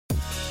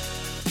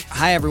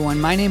Hi, everyone.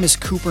 My name is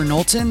Cooper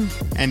Knowlton.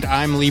 And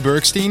I'm Lee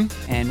Bergstein.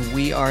 And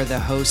we are the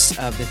hosts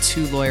of the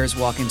Two Lawyers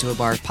Walk Into a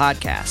Bar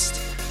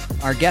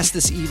podcast. Our guest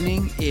this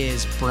evening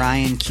is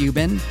Brian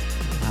Cuban.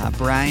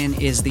 Brian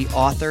is the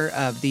author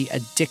of The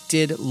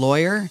Addicted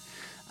Lawyer.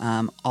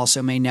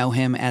 Also may know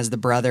him as the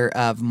brother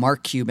of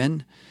Mark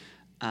Cuban.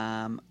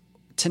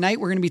 Tonight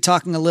we're going to be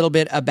talking a little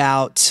bit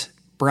about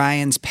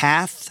Brian's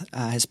path,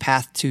 his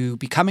path to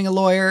becoming a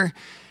lawyer,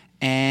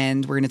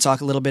 and we're going to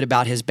talk a little bit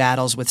about his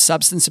battles with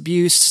substance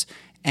abuse,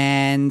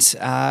 and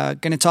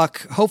going to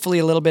talk hopefully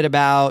a little bit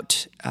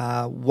about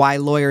why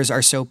lawyers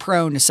are so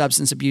prone to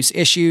substance abuse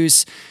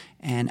issues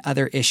and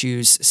other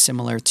issues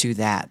similar to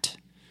that.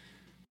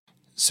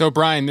 So,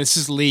 Brian, this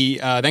is Lee.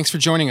 Thanks for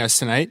joining us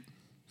tonight.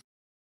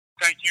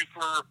 Thank you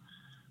for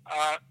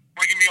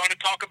bringing me on to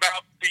talk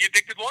about The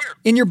Addicted Lawyer.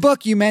 In your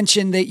book, you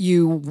mentioned that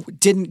you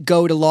didn't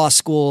go to law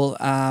school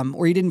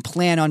or you didn't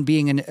plan on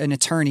being an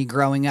attorney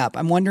growing up.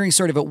 I'm wondering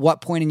sort of at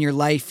what point in your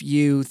life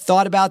you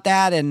thought about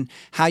that and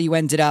how you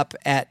ended up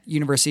at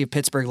University of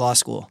Pittsburgh Law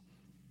School.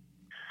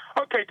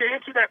 Okay, to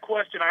answer that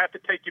question, I have to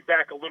take you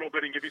back a little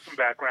bit and give you some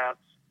background.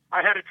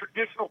 I had a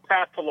traditional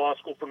path to law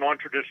school for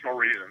non-traditional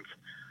reasons.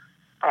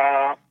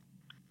 I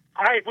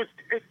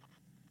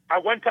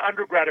went to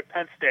undergrad at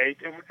Penn State,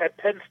 and at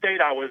Penn State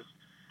I was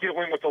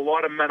dealing with a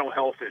lot of mental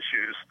health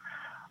issues.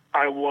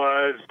 I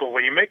was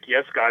bulimic.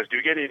 Yes, guys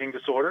do get eating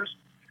disorders.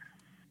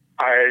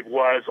 I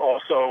was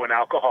also an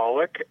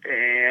alcoholic,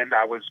 and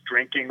I was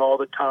drinking all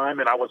the time,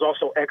 and I was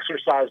also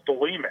exercise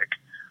bulimic,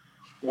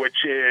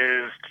 which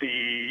is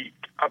the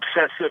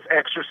obsessive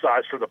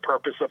exercise for the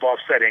purpose of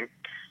offsetting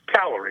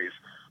calories.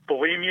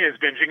 Bulimia is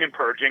binging and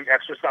purging.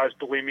 Exercise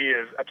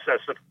bulimia is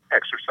obsessive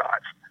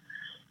exercise.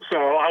 So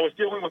I was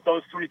dealing with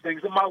those three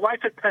things, and my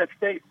life at Penn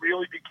State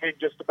really became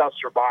just about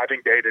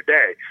surviving day to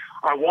day.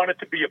 I wanted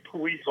to be a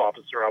police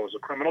officer. I was a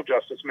criminal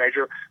justice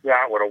major.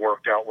 That would have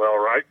worked out well,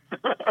 right?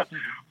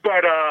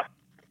 But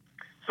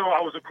so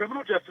I was a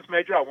criminal justice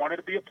major. I wanted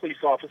to be a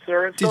police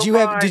officer. And Did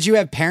you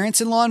have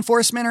parents in law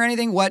enforcement or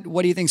anything? What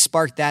do you think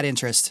sparked that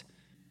interest?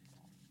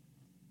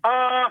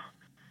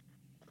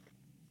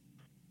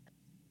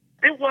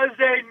 It was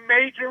a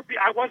major.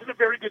 I wasn't a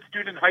very good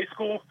student in high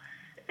school.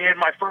 And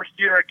my first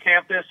year at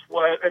Penn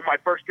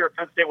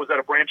State was at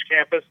a branch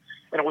campus,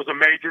 and it was a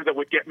major that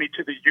would get me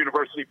to the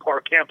University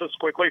Park campus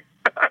quickly.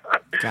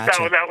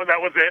 Gotcha. that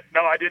was it.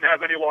 No, I didn't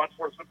have any law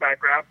enforcement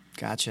background.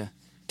 Gotcha.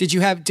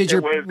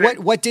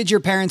 What did your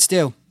parents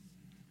do?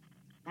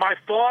 My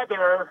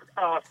father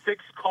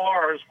fixed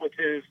cars with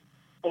his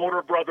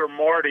older brother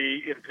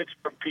Marty in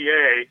Pittsburgh,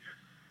 PA.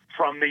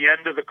 From the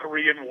end of the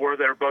Korean War,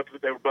 they were both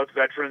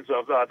veterans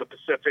of the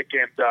Pacific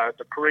and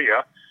the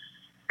Korea.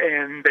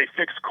 And they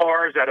fixed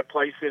cars at a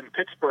place in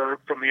Pittsburgh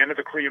from the end of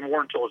the Korean War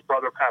until his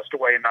brother passed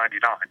away in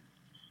 1999,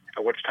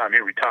 at which time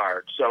he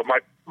retired. So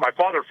my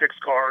father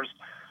fixed cars.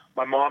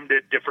 My mom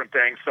did different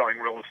things, selling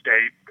real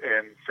estate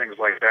and things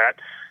like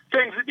that.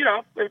 Things,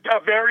 a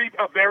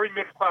very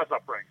middle-class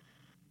upbringing.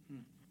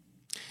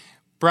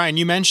 Brian,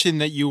 you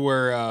mentioned that you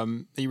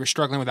were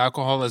struggling with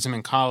alcoholism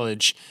in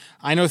college.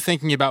 I know,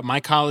 thinking about my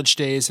college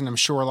days, and I'm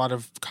sure a lot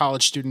of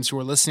college students who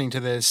are listening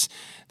to this,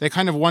 they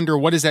kind of wonder,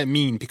 what does that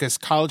mean? Because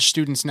college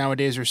students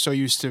nowadays are so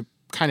used to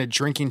kind of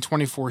drinking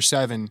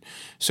 24/7.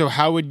 So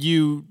how would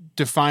you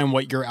define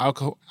what your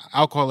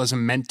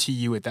alcoholism meant to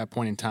you at that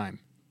point in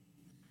time?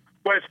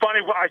 Well, it's funny.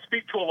 I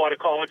speak to a lot of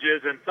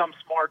colleges, and some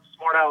smart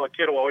aleck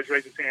kid will always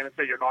raise his hand and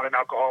say, "You're not an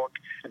alcoholic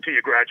until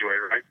you graduate,"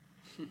 right?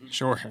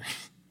 Sure.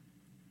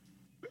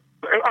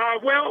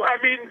 Well, I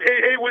mean,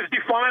 it was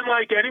defined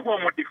like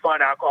anyone would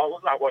define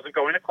alcoholism. I wasn't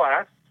going to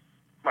class.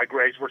 My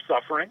grades were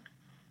suffering.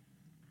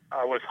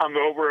 I was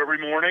hungover every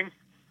morning.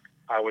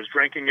 I was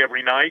drinking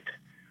every night.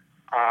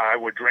 I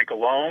would drink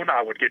alone.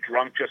 I would get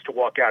drunk just to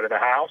walk out of the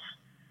house.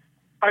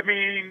 I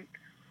mean,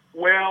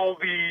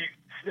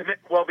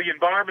 the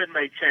environment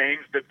may change.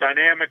 The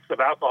dynamics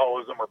of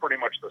alcoholism are pretty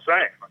much the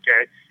same,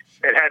 okay?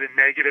 It had a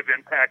negative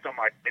impact on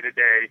my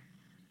day-to-day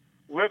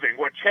living.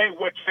 What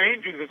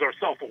changes is our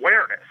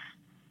self-awareness.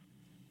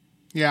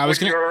 Yeah, when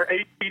you're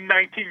 18,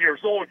 19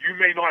 years old, you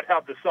may not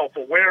have the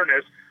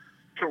self-awareness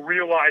to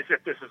realize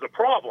that this is a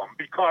problem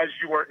because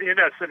you are in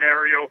a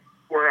scenario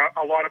where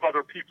a lot of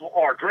other people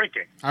are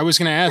drinking. I was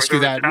going to ask you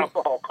that. An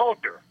alcohol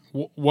culture.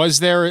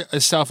 Was there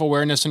a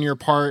self-awareness on your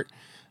part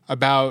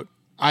about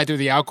either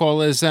the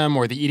alcoholism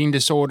or the eating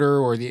disorder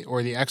or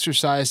the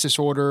exercise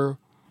disorder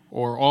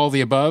or all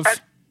the above?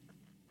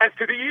 As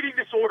to the eating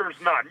disorders,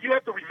 none. You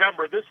have to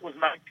remember, this was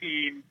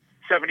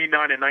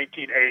 1979 and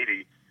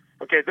 1980.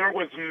 Okay, there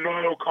was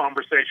no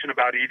conversation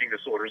about eating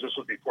disorders. This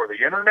was before the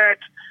internet.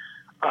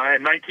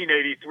 In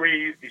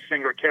 1983, the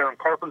singer Karen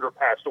Carpenter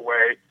passed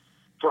away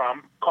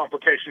from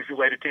complications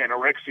related to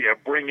anorexia,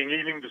 bringing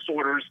eating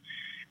disorders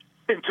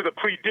into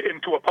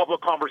a public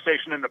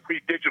conversation in the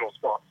pre-digital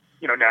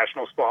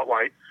national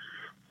spotlight.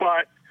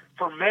 But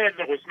for men,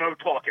 there was no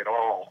talk at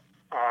all.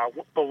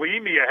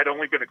 Bulimia had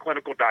only been a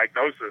clinical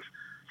diagnosis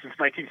since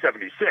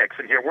 1976,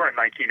 and here we're in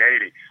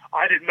 1980.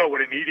 I didn't know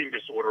what an eating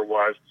disorder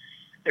was.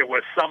 It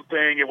was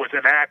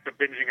an act of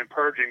binging and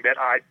purging that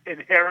I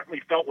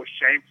inherently felt was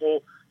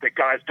shameful, that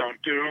guys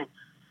don't do,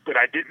 but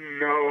I didn't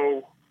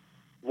know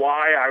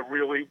why I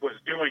really was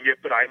doing it,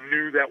 but I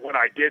knew that when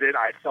I did it,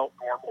 I felt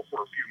normal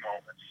for a few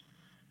moments.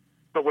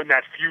 But when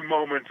that few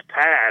moments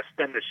passed,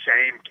 then the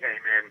shame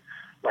came in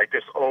like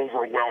this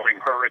overwhelming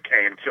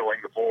hurricane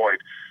filling the void.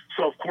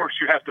 So, of course,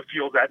 you have to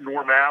feel that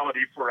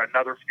normality for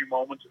another few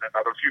moments and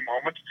another few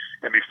moments,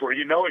 and before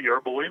you know it,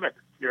 you're bulimic.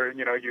 You're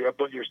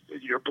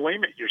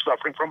bulimic. You're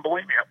suffering from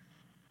bulimia.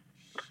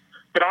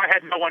 But I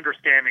had no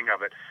understanding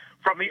of it.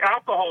 From the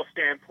alcohol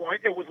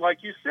standpoint, it was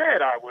like you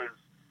said. I was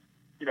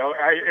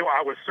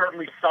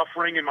certainly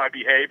suffering in my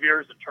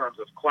behaviors in terms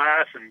of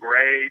class and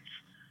grades,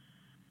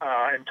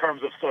 in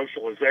terms of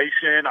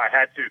socialization. I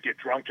had to get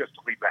drunk just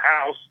to leave the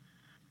house.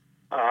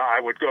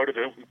 I would go to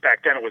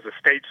back then it was a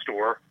State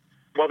store.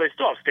 Well, they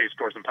still have State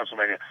stores in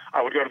Pennsylvania.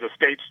 I would go to the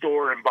State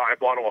store and buy a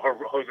bottle of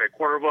Jose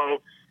Cuervo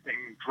and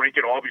drink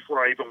it all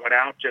before I even went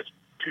out, just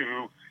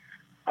to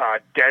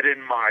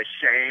deaden my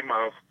shame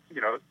of,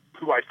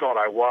 who I thought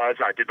I was.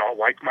 I did not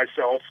like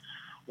myself.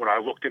 When I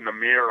looked in the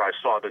mirror, I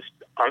saw this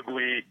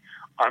ugly,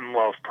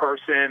 unloved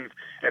person.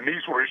 And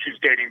these were issues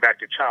dating back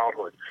to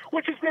childhood,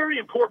 which is very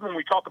important when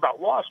we talk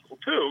about law school,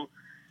 too,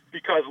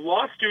 because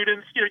law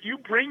students, you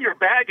bring your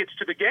baggage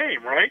to the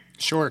game, right?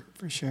 Sure.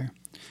 For sure.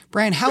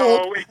 Brian,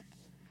 how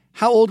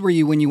old were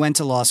you when you went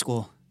to law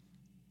school?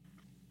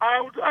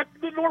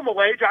 The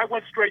normal age. I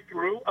went straight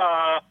through.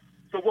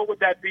 So what would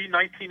that be?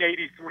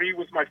 1983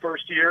 was my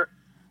first year.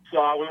 So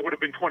I would have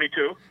been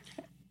 22.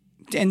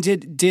 And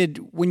did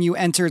when you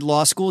entered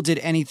law school, did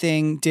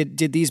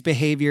these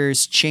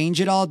behaviors change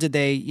at all? Did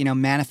they,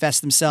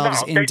 manifest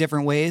themselves in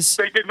different ways?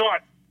 They did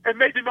not. And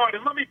they did not.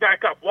 And let me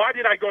back up. Why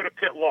did I go to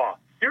Pitt Law?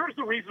 Here's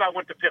the reason I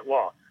went to Pitt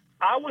Law.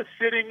 I was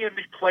sitting in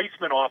the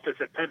placement office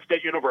at Penn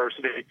State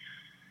University,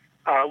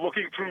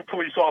 looking through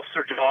police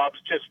officer jobs,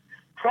 just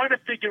trying to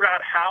figure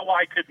out how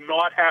I could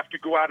not have to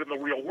go out in the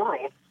real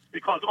world,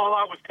 because all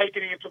I was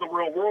taking into the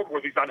real world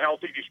were these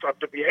unhealthy,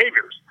 destructive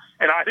behaviors.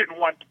 And I didn't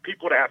want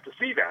people to have to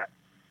see that.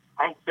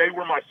 They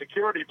were my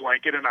security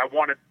blanket, and I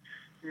wanted,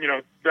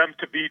 them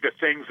to be the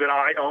things that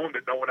I owned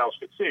that no one else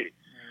could see.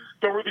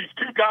 There were these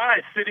two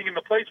guys sitting in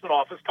the placement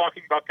office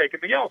talking about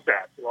taking the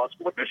LSAT, the law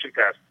school admission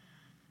test.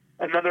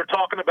 And then they're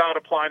talking about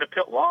applying to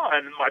Pitt Law,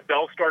 and my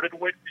bell started,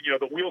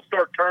 the wheels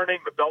start turning,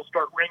 the bells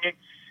start ringing.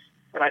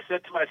 And I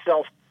said to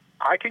myself,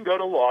 I can go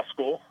to law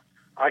school.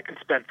 I can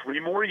spend 3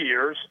 more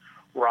years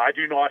where I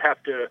do not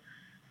have to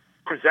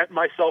present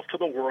myself to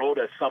the world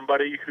as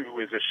somebody who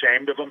is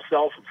ashamed of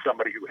himself,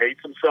 somebody who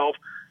hates himself,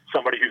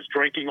 somebody who's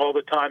drinking all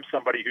the time,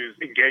 somebody who's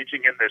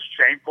engaging in this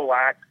shameful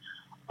act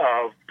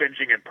of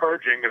binging and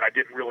purging that I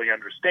didn't really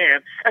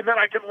understand. And then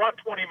I can run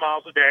 20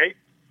 miles a day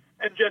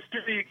and just do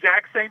the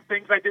exact same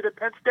things I did at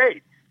Penn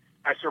State.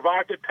 I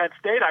survived at Penn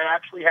State. I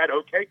actually had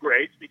okay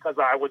grades because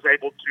I was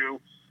able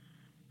to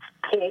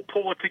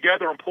pull it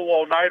together and pull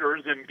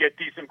all-nighters and get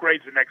decent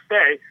grades the next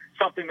day,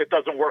 something that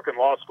doesn't work in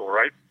law school,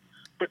 right?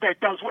 But it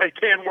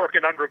can work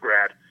in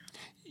undergrad.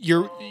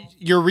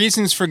 Your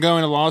reasons for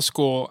going to law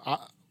school,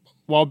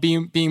 while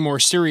being more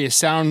serious,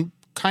 sound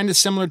kind of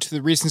similar to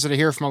the reasons that I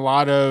hear from a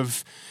lot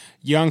of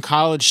young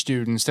college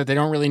students, that they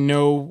don't really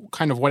know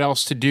kind of what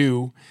else to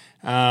do,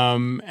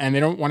 and they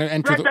don't want to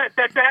enter.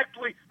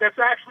 That's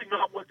actually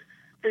not what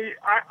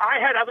I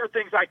had. Other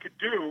things I could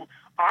do.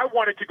 I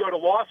wanted to go to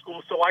law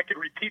school so I could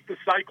repeat the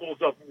cycles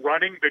of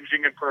running,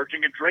 binging, and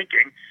purging and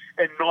drinking,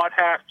 and not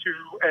have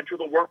to enter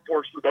the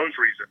workforce for those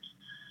reasons.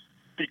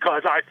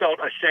 Because I felt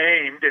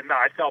ashamed, and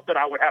I felt that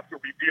I would have to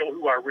reveal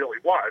who I really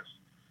was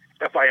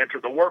if I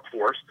entered the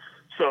workforce.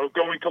 So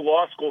going to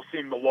law school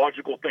seemed the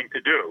logical thing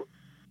to do.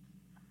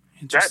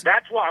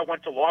 That's why I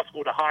went to law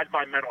school, to hide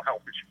my mental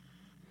health issues.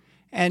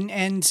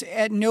 And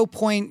at no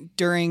point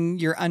during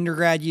your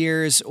undergrad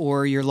years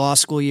or your law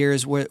school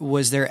years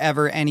was there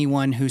ever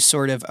anyone who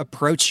sort of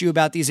approached you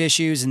about these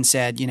issues and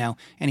said,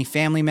 any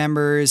family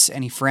members,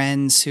 any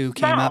friends who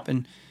came up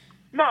and...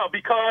 No,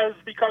 because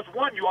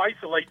one, you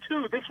isolate.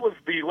 Two, this was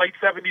the late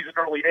 70s and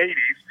early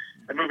 80s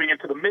and moving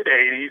into the mid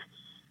 80s.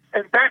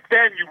 And back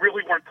then, you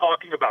really weren't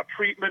talking about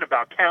treatment,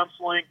 about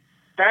counseling.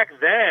 Back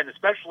then,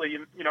 especially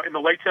in the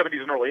late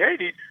 70s and early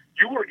 80s,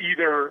 you were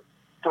either,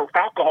 for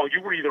alcohol,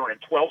 you were either in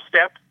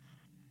 12-step,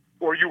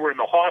 or you were in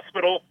the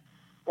hospital,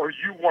 or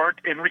you weren't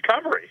in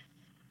recovery.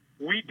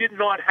 We did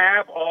not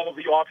have all of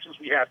the options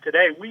we have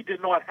today. We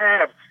did not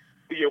have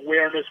the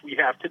awareness we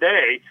have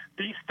today.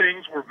 These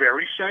things were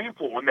very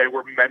shameful when they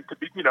were meant to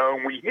be,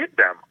 and we hid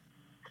them.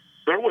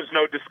 There was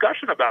no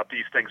discussion about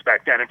these things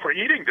back then. And for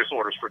eating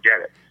disorders,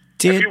 forget it.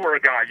 If you were a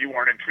guy, you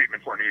weren't in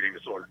treatment for an eating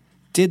disorder.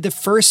 Did the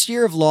first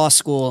year of law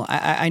school,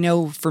 I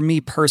know for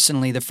me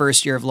personally, the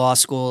first year of law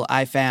school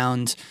I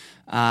found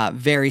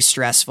very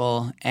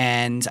stressful,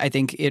 and I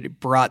think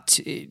it brought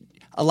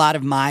a lot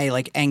of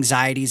my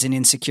anxieties and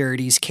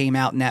insecurities came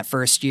out in that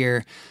first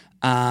year.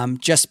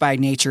 just by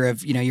nature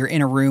of, you're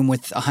in a room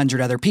with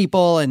 100 other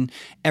people and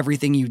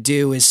everything you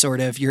do is sort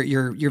of,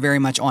 you're very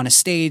much on a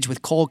stage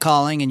with cold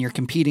calling and you're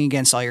competing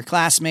against all your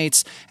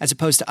classmates, as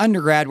opposed to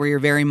undergrad where you're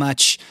very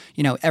much,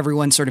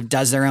 everyone sort of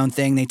does their own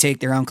thing. They take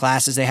their own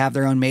classes. They have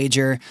their own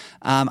major.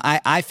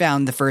 I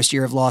found the first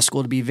year of law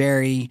school to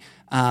be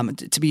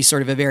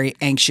sort of a very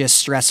anxious,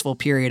 stressful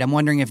period. I'm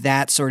wondering if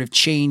that sort of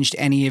changed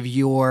any of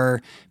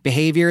your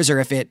behaviors, or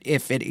if it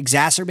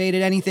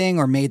exacerbated anything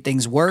or made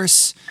things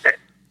worse.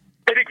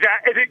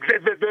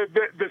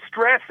 The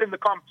stress and the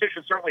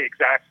competition certainly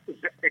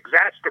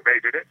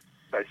exacerbated it.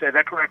 Did I say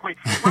that correctly?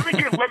 Let me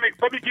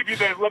give you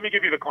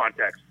the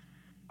context.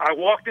 I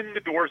walked in the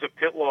doors of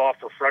Pitt Law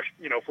for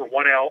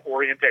 1L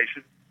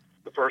orientation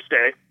the first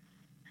day.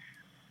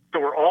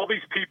 There were all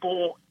these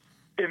people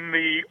in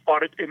the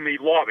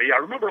lobby. I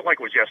remember it like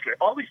it was yesterday.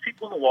 All these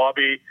people in the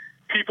lobby,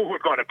 people who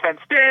had gone to Penn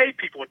State,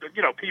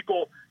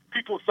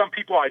 some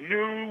people I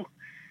knew,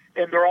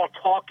 and they're all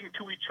talking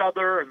to each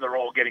other and they're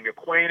all getting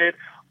acquainted.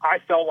 I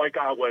felt like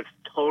I was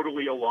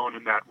totally alone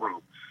in that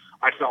room.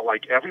 I felt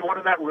like everyone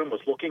in that room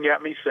was looking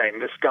at me saying,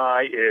 this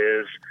guy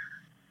is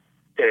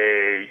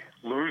a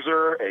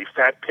loser, a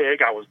fat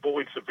pig. I was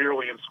bullied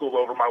severely in school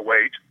over my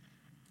weight.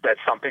 That's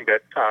something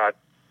that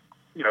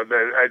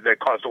that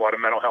caused a lot of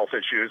mental health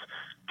issues.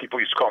 People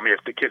used to call me,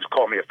 the kids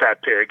called me a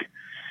fat pig.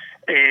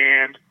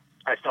 And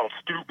I felt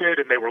stupid,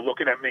 and they were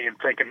looking at me and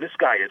thinking, this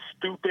guy is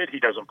stupid. He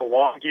doesn't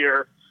belong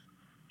here.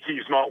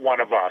 He's not one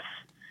of us.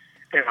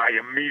 And I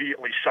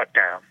immediately shut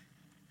down.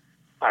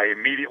 I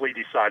immediately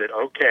decided,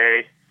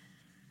 okay,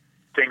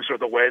 things are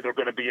the way they're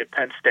going to be at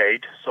Penn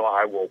State, so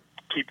I will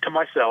keep to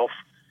myself.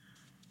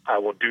 I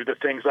will do the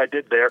things I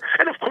did there.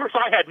 And, of course,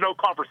 I had no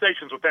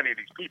conversations with any of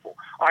these people.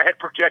 I had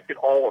projected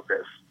all of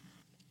this.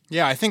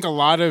 Yeah, I think a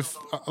lot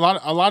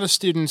of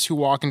students who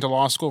walk into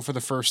law school for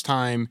the first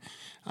time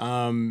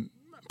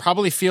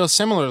probably feel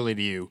similarly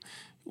to you.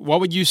 What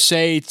would you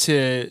say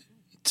to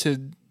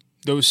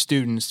those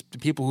students, the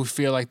people who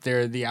feel like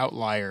they're the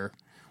outlier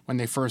when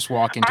they first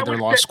walk into their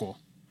law school?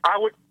 I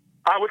would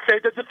say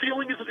that the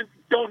feeling is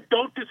don't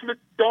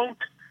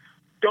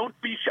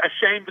be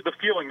ashamed of the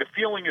feeling. The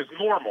feeling is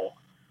normal.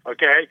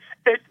 Okay,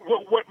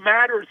 what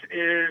matters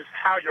is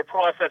how you're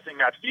processing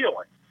that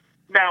feeling.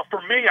 Now,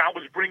 for me, I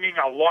was bringing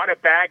a lot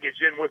of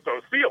baggage in with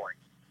those feelings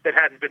that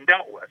hadn't been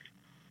dealt with.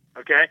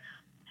 Okay,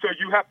 so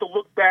you have to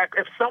look back.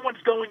 If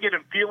someone's going in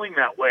and feeling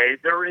that way,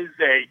 there is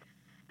a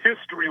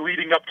history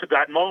leading up to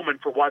that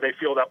moment for why they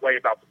feel that way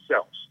about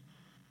themselves.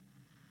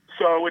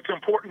 So it's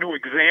important to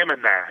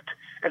examine that,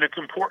 and it's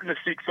important to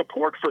seek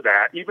support for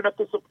that, even if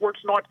the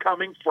support's not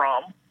coming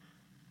from,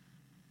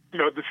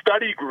 the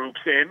study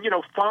groups. And,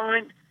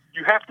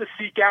 you have to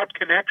seek out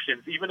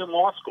connections, even in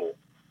law school.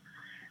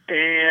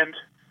 And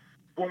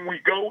when we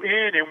go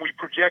in and we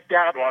project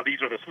out, well,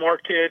 these are the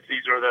smart kids,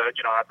 these are the,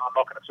 I'm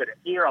not going to fit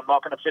in here, I'm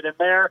not going to fit in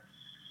there.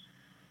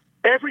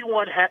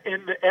 Everyone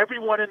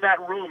in that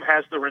room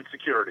has their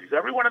insecurities.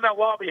 Everyone in that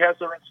lobby has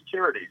their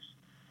insecurities.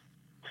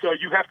 So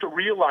you have to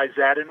realize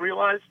that and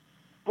realize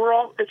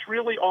it's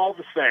really all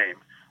the same.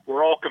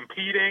 We're all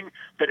competing,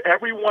 but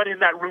everyone in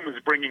that room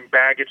is bringing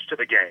baggage to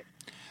the game.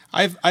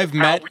 I've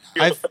met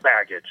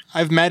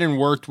and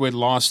worked with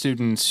law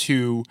students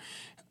who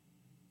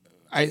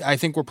I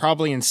think were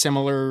probably in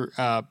similar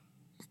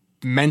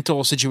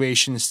mental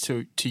situations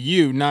to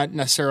you, not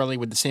necessarily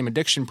with the same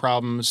addiction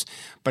problems,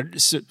 but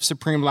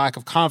supreme lack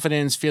of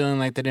confidence, feeling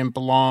like they didn't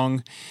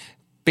belong.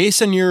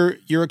 Based on your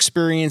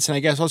experience, and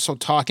I guess also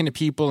talking to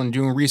people and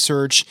doing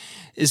research,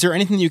 is there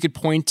anything you could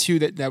point to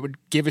that would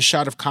give a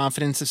shot of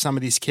confidence to some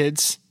of these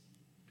kids?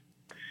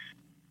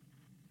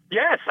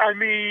 Yes, I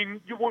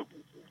mean,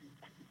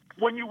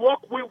 when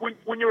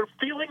you're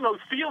feeling those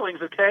feelings,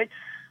 okay,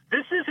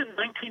 this isn't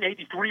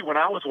 1983 when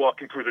I was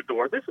walking through the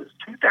door. This is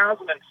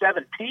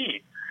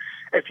 2017.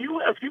 If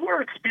you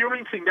are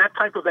experiencing that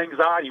type of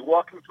anxiety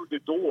walking through the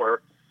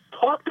door,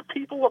 talk to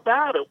people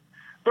about it.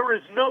 There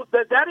is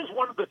that is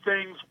one of the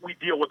things we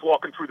deal with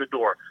walking through the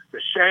door.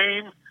 The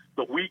shame,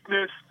 the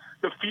weakness,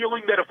 the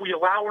feeling that if we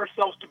allow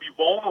ourselves to be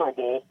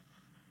vulnerable,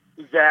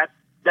 that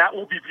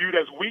will be viewed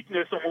as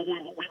weakness, and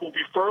we will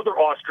be further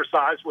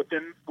ostracized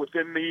within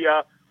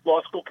the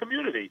law school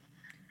community.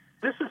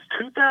 This is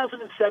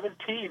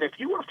 2017. If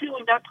you are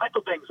feeling that type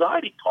of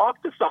anxiety,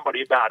 talk to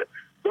somebody about it.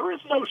 There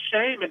is no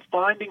shame in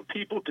finding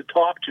people to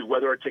talk to,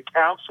 whether it's a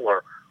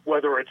counselor,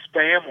 whether it's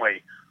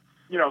family,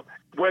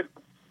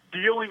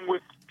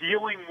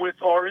 dealing with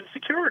our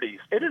insecurities.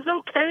 It is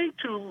okay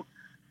to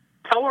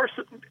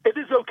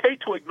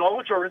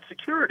acknowledge our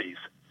insecurities.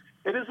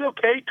 It is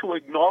okay to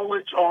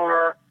acknowledge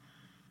our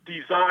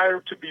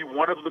desire to be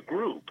one of the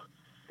group.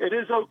 It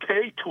is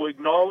okay to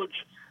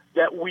acknowledge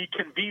that we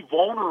can be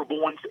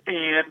vulnerable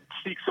and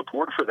seek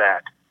support for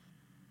that.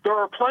 There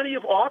are plenty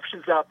of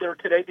options out there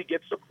today to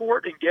get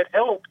support and get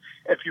help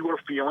if you are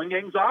feeling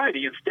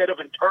anxiety, instead of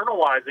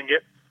internalizing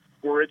it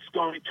where it's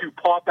going to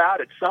pop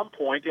out at some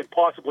point in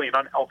possibly an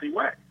unhealthy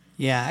way.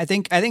 Yeah, I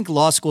think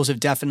law schools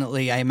have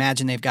definitely, I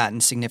imagine they've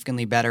gotten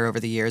significantly better over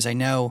the years. I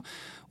know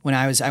when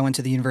I went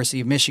to the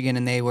University of Michigan,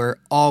 and they were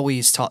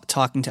always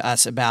talking to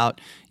us about,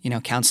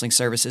 counseling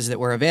services that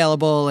were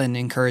available and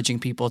encouraging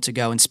people to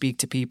go and speak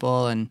to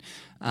people. And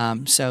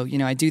so,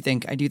 I do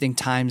think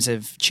times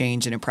have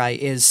changed, and it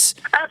probably is.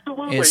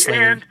 Absolutely.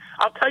 And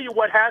I'll tell you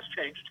what has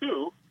changed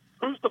too.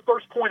 Who's the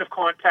first point of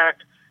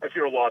contact if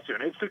you're a law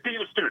student? It's the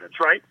dean of students,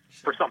 right?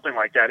 For something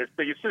like that. It's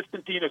the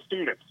assistant dean of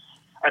students.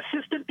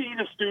 Assistant dean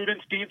of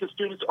students, deans of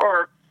students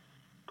are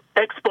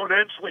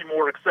exponentially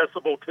more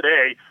accessible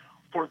today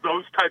for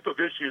those type of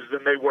issues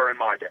than they were in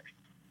my day.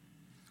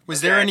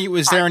 Was there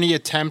any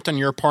attempt on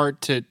your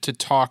part to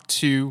talk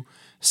to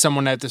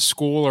someone at the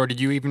school, or did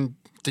you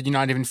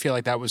not even feel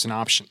like that was an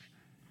option?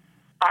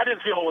 I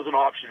didn't feel it was an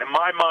option. In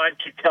my mind,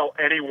 to tell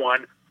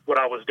anyone what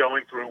I was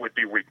going through would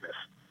be weakness.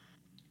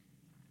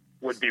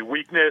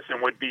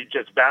 And would be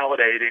just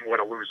validating what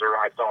a loser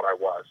I thought I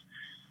was.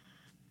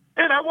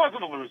 And I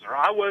wasn't a loser.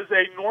 I was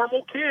a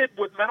normal kid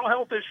with mental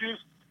health issues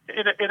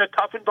in a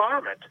tough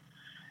environment.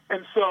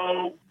 And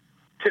so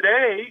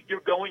today, you're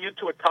going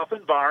into a tough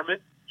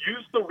environment.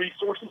 Use the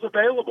resources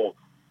available.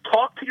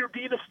 Talk to your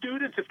dean of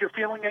students if you're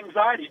feeling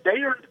anxiety.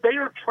 They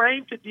are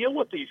trained to deal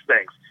with these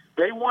things.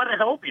 They want to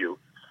help you.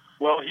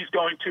 Well, he's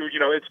going to,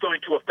 it's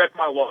going to affect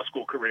my law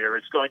school career.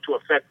 It's going to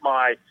affect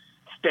my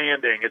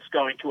standing. It's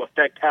going to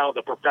affect how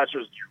the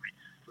professors view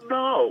me.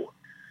 No.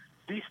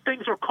 These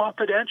things are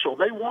confidential.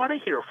 They want to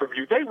hear from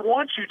you. They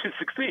want you to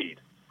succeed.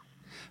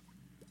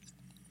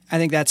 I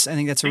think that's a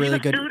really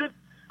good.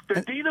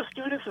 The dean of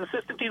students and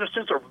assistant dean of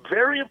students are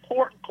very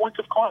important points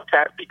of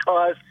contact,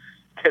 because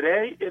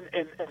today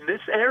in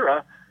this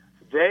era,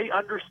 they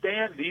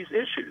understand these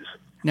issues.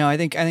 No, I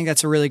think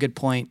that's a really good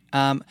point.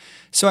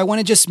 So I want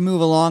to just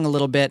move along a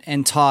little bit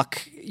and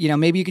talk.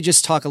 Maybe you could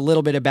just talk a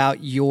little bit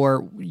about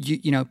your,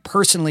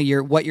 personally,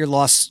 what your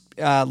law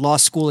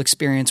school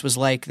experience was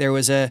like. There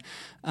was a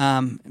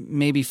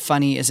maybe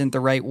funny isn't the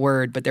right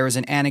word, but there was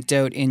an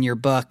anecdote in your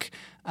book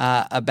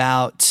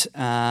about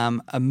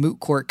a moot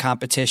court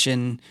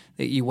competition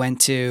that you went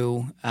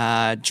to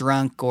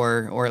drunk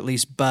or at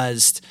least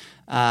buzzed.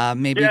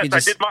 Maybe yes, you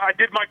could just... I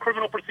did my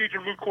criminal procedure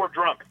moot court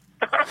drunk.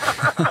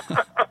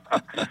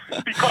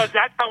 Because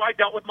that's how I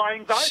dealt with my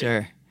anxiety.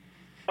 Sure.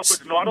 I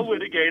was not a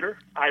litigator.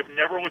 I've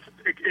never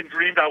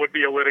dreamed I would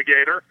be a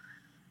litigator.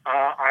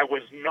 I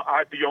was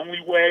not, the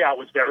only way. I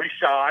was very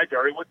shy,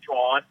 very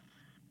withdrawn,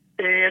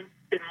 and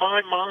in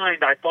my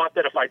mind, I thought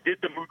that if I did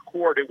the moot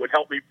court, it would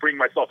help me bring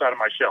myself out of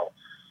my shell.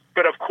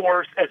 But of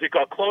course, as it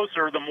got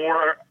closer, the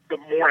more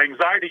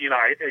anxiety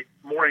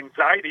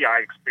I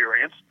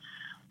experienced,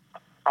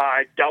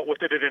 I dealt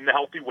with it in a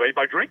healthy way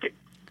by drinking.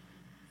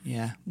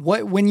 Yeah.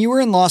 When you were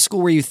in law school,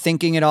 were you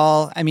thinking at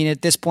all? I mean,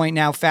 at this point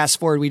now, fast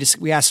forward,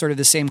 we asked sort of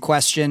the same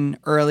question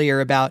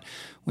earlier about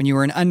when you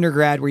were an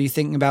undergrad. Were you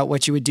thinking about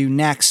what you would do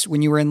next?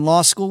 When you were in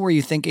law school, were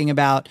you thinking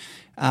about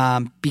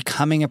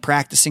becoming a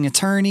practicing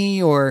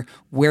attorney or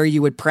where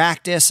you would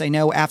practice? I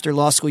know after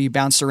law school, you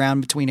bounced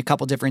around between a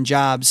couple different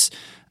jobs,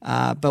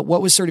 but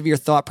what was sort of your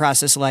thought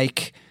process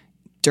like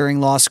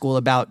during law school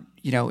about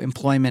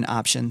employment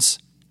options?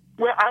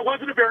 Well, I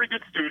wasn't a very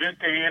good student,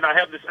 and I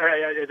have this.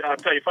 I'll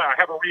tell you, I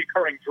have a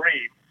recurring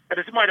dream. And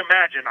as you might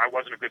imagine, I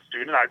wasn't a good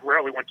student. I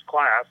rarely went to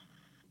class.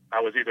 I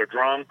was either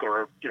drunk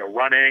or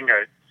running.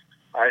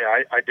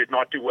 I did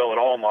not do well at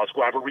all in law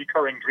school. I have a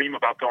recurring dream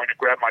about going to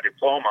grab my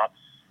diploma,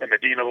 and the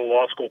dean of the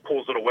law school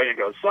pulls it away and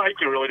goes, "Psych,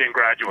 you really didn't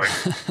graduate."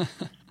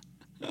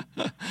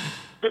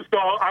 So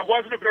I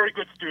wasn't a very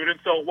good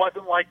student. So it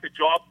wasn't like the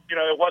job.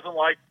 It wasn't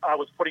like I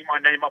was putting my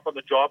name up on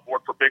the job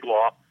board for Big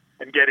Law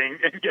and getting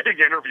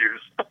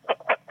interviews.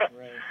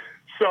 Right.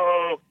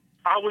 So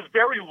I was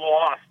very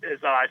lost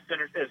as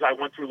I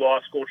went through law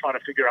school, trying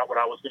to figure out what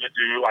I was going to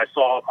do. I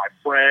saw my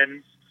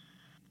friends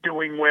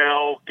doing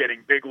well,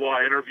 getting Big Law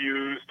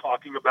interviews,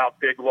 talking about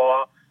Big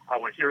Law. I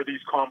would hear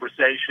these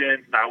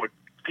conversations, and I would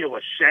feel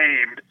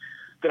ashamed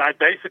that I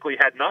basically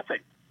had nothing.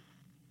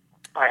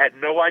 I had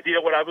no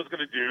idea what I was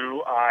going to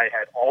do. I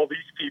had all these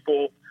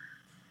people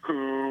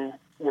who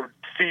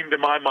seemed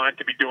in my mind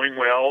to be doing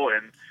well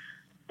and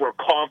were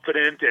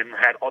confident and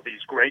had all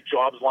these great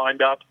jobs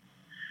lined up.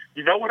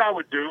 You know what I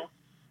would do?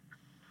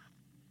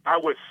 I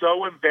was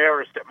so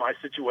embarrassed at my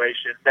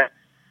situation that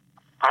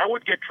I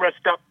would get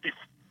dressed up.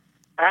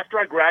 After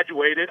I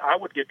graduated, I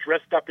would get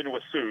dressed up into a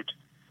suit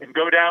and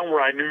go down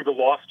where I knew the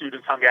law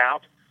students hung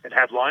out and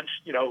had lunch,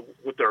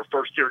 with their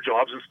first-year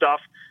jobs and stuff,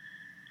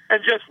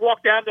 and just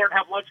walk down there and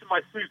have lunch in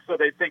my suit so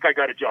they'd think I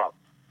got a job.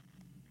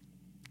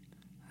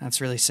 That's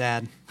really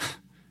sad.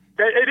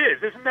 It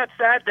is. Isn't that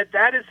sad?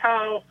 That is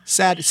how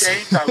sad.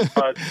 Ashamed I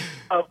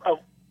was,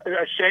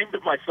 ashamed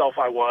of myself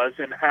I was,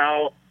 and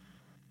how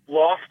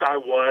lost I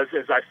was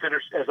as I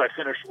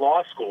finished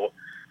law school.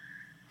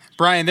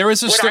 Brian, there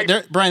was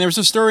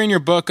a story in your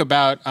book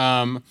about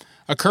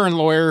a current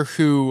lawyer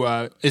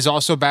who is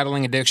also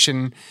battling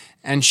addiction,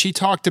 and she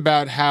talked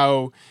about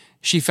how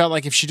she felt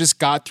like if she just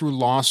got through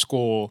law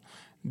school,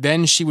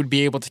 then she would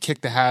be able to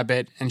kick the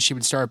habit and she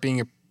would start being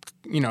a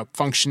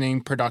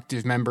functioning,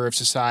 productive member of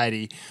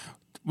society.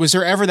 Was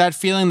there ever that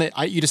feeling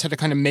that you just had to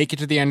kind of make it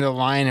to the end of the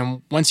line,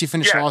 and once you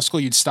finished law school,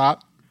 you'd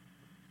stop?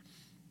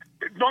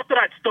 Not that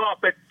I'd stop,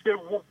 but there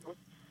was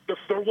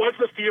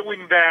the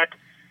feeling that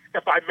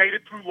if I made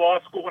it through law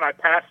school and I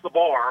passed the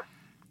bar,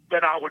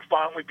 then I would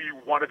finally be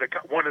one of them.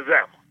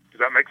 Does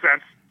that make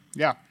sense?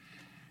 Yeah.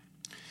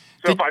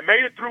 So if I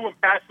made it through and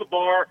passed the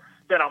bar,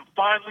 then I'm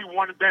finally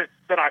one of them.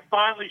 Then I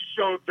finally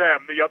showed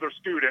them, the other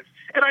students,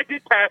 and I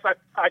did pass.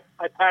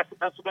 I passed the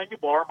Pennsylvania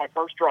bar my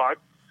first try,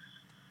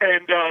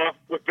 and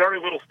with very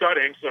little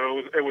studying, so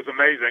it was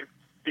amazing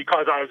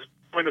because I was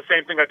doing the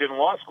same thing I did in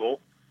law school,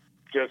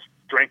 just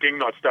drinking,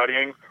 not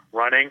studying,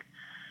 running.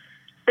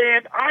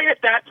 And I,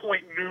 at that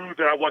point, knew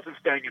that I wasn't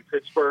staying in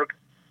Pittsburgh.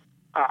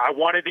 I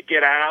wanted to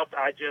get out.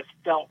 I just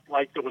felt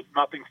like there was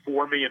nothing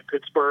for me in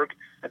Pittsburgh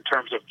in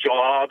terms of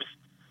jobs.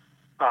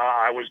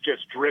 I was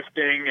just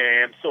drifting,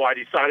 and so I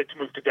decided to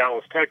move to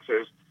Dallas,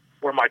 Texas,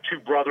 where my two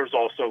brothers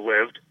also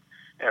lived.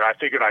 And I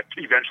figured I'd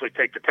eventually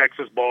take the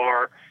Texas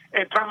bar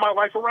and turn my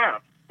life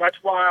around. That's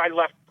why I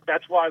left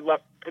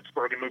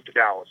Pittsburgh and moved to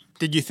Dallas.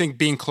 Did you think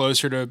being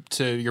closer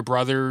to your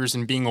brothers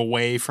and being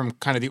away from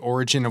kind of the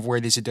origin of where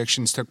these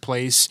addictions took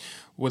place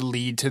would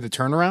lead to the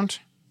turnaround?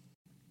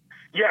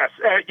 Yes,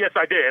 yes,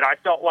 I did. I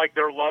felt like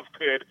their love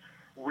could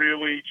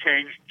really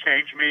change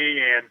me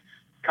and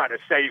kind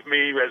of save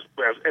me, as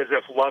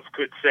if love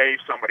could save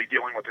somebody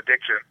dealing with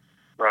addiction,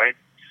 right?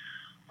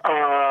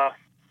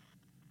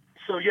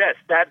 So yes,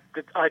 that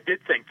I did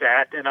think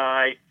that, and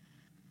I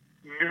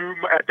knew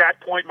at that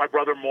point my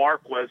brother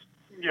Mark was,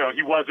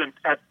 he wasn't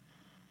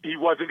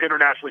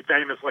internationally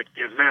famous like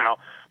he is now,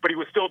 but he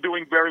was still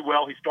doing very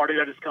well. He started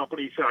at his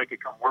company. He said I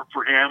could come work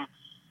for him.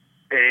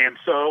 And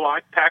so I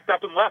packed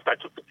up and left. I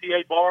took the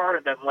PA bar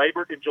and then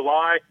labored in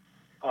July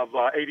of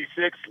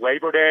 86,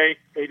 Labor Day,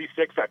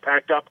 86. I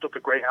packed up, took a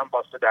Greyhound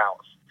bus to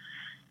Dallas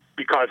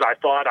because I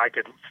thought I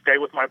could stay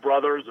with my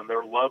brothers and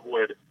their love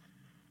would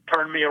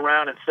turn me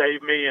around and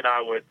save me, and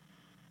I would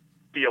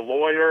be a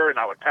lawyer and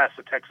I would pass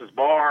the Texas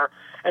bar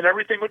and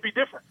everything would be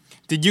different.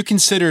 Did you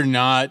consider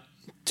not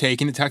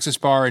taking the Texas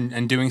bar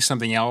and doing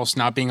something else,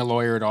 not being a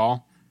lawyer at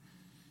all?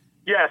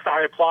 Yes,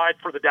 I applied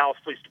for the Dallas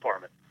Police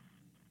Department.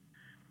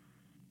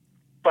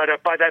 But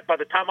by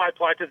the time I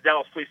applied to the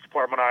Dallas Police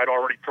Department, I had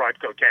already tried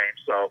cocaine,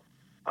 so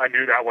I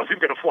knew that wasn't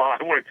going to fly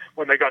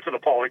when they got to the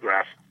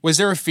polygraph. Was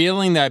there a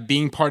feeling that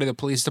being part of the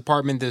police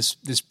department, this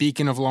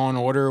beacon of law and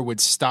order, would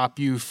stop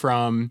you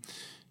from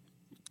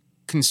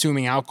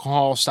consuming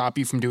alcohol, stop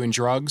you from doing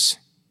drugs?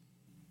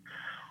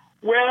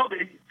 Well,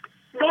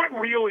 not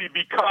really,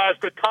 because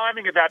the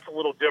timing of that's a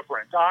little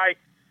different. I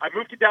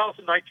moved to Dallas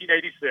in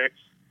 1986.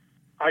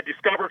 I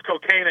discovered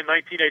cocaine in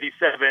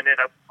 1987 in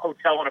a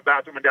hotel in a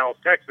bathroom in Dallas,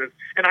 Texas,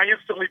 and I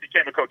instantly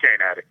became a cocaine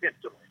addict,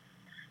 instantly.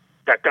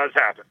 That does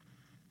happen.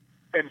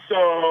 And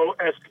so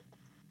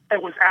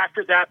it was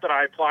after that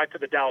I applied to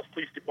the Dallas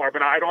Police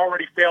Department. I had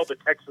already failed the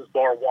Texas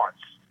bar once.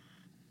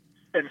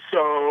 And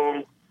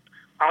so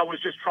I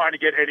was just trying to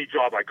get any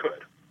job I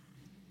could.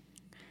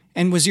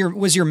 And was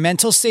your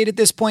mental state at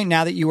this point,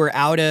 now that you were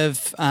out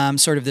of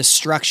sort of the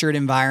structured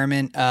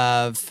environment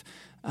of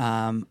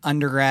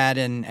undergrad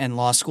and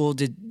law school,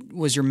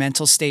 was your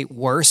mental state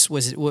worse?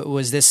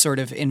 Was this sort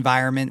of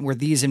environment, were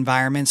these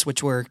environments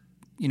which were,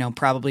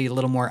 probably a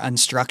little more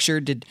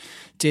unstructured?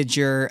 Did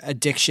your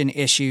addiction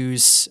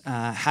issues,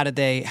 how did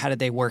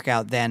they work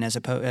out then as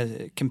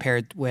opposed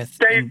compared with?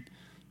 They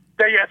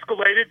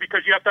escalated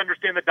because you have to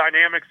understand the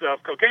dynamics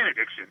of cocaine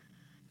addiction.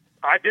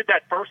 I did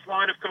that first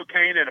line of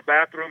cocaine in a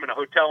bathroom in a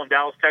hotel in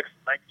Dallas, Texas,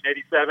 in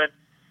 1987.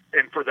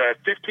 And for the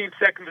 15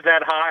 seconds of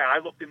that high, I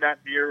looked in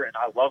that mirror and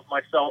I loved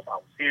myself. I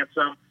was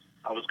handsome.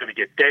 I was going to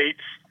get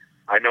dates.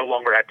 I no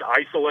longer had to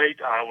isolate.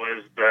 I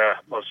was the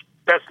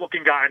best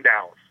looking guy in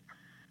Dallas.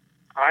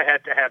 I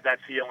had to have that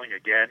feeling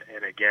again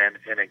and again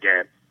and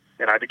again.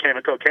 And I became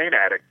a cocaine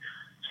addict.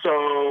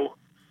 So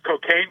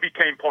cocaine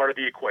became part of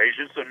the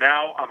equation. So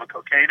now I'm a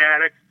cocaine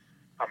addict.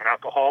 I'm an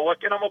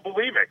alcoholic, and I'm a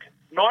bulimic.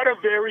 Not a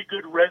very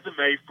good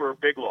resume for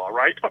big law,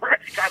 right? Or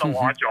any kind of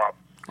law job.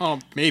 Oh,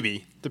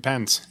 maybe.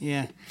 Depends.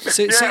 Yeah. But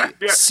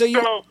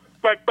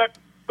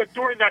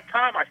during that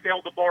time, I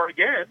failed the bar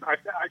again. I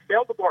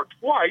failed the bar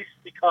twice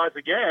because,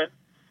 again,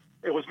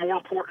 it was more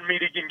important to me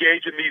to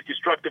engage in these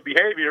destructive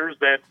behaviors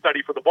than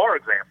study for the bar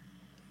exam.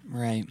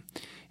 Right.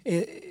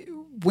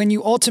 When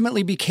you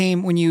ultimately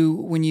when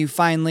you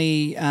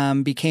finally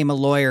became a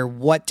lawyer,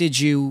 what did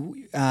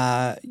you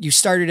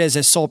started as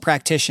a sole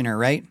practitioner,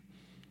 right?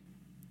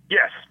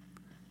 Yes.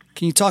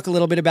 Can you talk a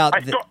little bit about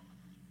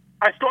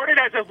I started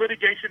as a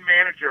litigation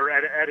manager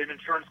at an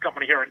insurance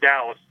company here in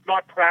Dallas,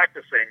 not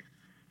practicing,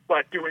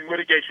 but doing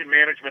litigation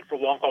management for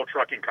long-haul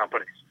trucking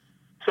companies.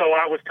 So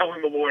I was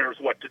telling the lawyers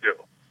what to do,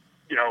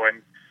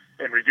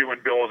 and reviewing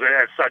bills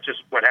as such as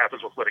what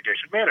happens with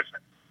litigation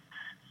management.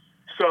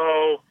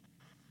 So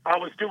I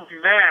was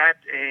doing that,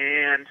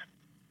 and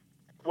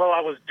while I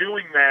was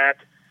doing that,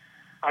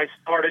 I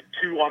started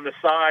to, on the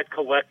side,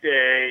 collect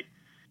a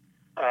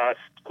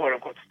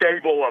quote-unquote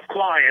stable of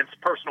clients,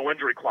 personal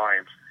injury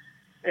clients.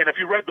 And if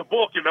you read the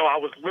book, I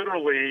was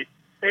literally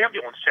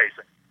ambulance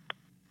chasing.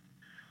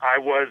 I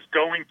was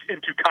going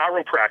into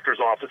chiropractors'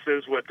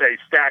 offices with a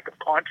stack of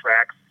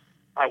contracts.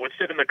 I would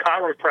sit in the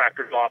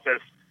chiropractor's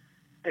office,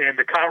 and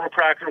the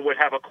chiropractor would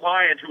have a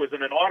client who was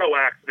in an auto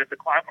accident. The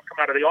client would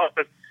come out of the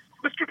office,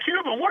 Mr.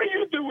 Cuban, what are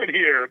you doing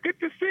here? Good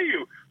to see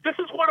you. This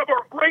is one of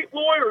our great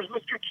lawyers,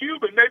 Mr.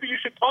 Cuban. Maybe you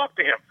should talk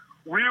to him.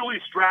 Really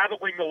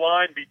straddling the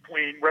line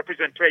between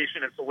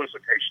representation and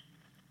solicitation,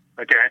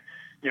 okay?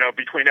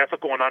 Between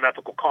ethical and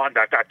unethical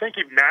conduct. I think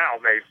even now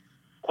they've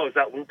closed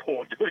that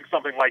loophole. Doing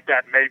something like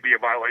that may be a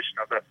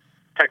violation of the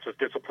Texas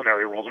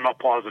disciplinary rules. I'm not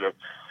positive.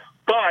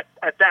 But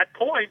at that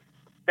point,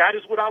 that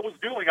is what I was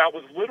doing. I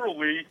was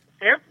literally,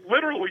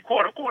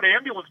 quote-unquote,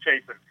 ambulance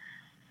chasing.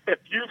 If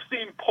you've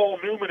seen Paul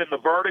Newman in The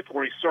Verdict,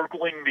 where he's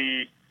circling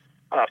the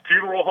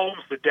funeral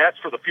homes, the deaths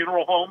for the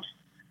funeral homes,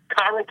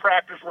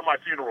 chiropractors were my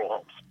funeral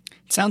homes.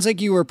 It sounds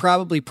like you were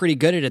probably pretty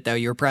good at it, though.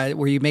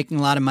 Were you making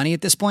a lot of money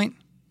at this point?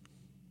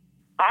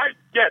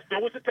 Yes, there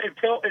was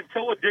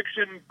until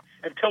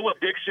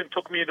addiction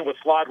took me into a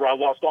slide where I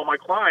lost all my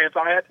clients.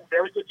 I had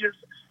very good years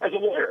as a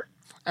lawyer.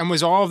 And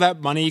was all of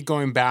that money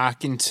going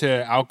back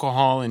into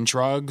alcohol and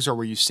drugs, or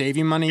were you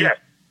saving money? Yes.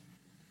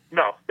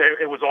 No,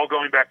 it was all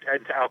going back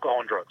into alcohol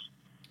and drugs.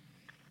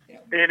 Yeah.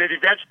 And it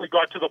eventually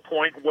got to the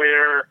point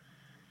where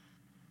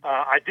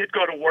I did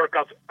go to work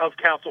of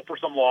counsel for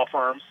some law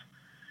firms,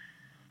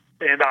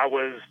 and I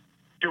was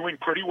doing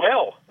pretty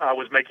well. I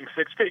was making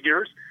six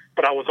figures,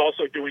 but I was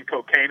also doing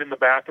cocaine in the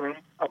bathroom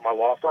of my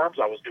law firms.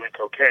 I was doing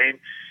cocaine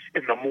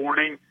in the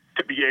morning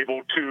to be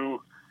able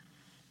to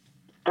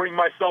bring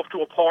myself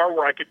to a par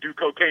where I could do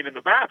cocaine in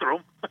the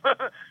bathroom,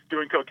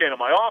 doing cocaine in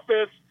my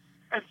office.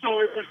 And so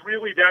it was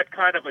really that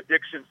kind of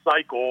addiction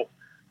cycle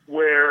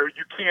where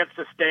you can't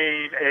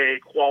sustain a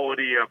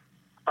quality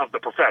of the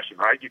profession,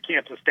 right? You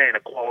can't sustain a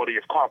quality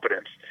of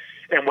competence.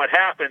 And what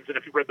happens, and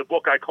if you read the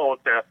book, I call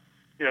it the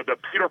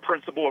Peter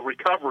Principle of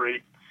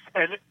Recovery.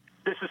 And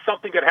this is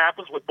something that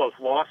happens with both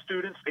law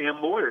students and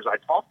lawyers. I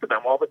talk to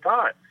them all the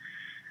time.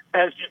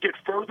 As you get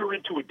further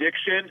into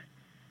addiction,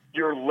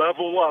 your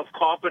level of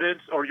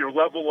competence or your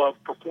level of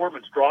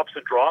performance drops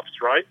and drops,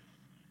 right?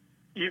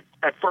 You,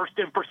 at first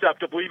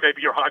imperceptibly,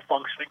 maybe you're high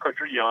functioning because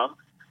you're young,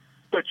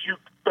 but you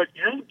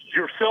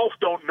yourself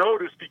don't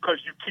notice because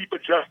you keep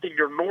adjusting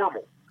your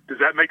normal. Does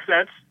that make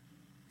sense?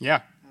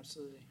 Yeah,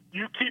 absolutely.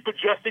 You keep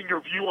adjusting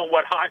your view on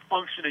what high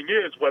functioning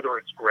is, whether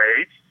it's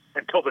grades,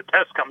 until the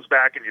test comes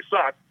back and you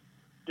suck.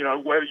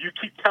 Whether you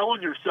keep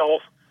telling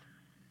yourself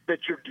that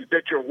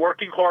you're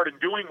working hard and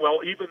doing well,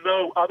 even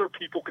though other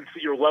people can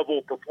see your level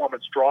of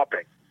performance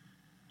dropping,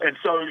 and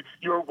so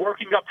you're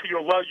working up to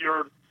your level.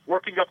 You're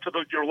working up to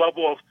your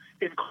level of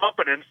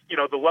incompetence.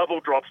 The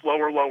level drops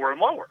lower, lower, and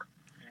lower,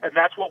 and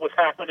that's what was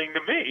happening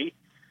to me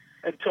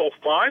until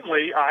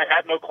finally I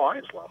had no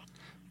clients left.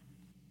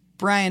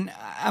 Brian,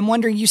 I'm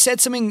wondering. You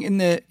said something in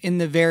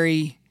the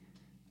very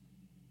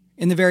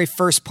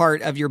first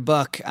part of your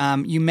book.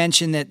 You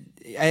mentioned that.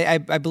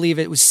 I believe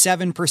it was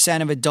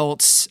 7% of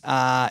adults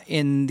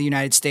in the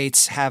United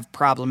States have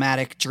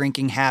problematic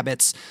drinking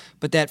habits,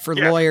 but that for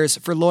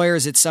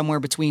lawyers, it's somewhere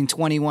between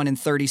 21 and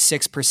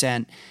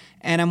 36%.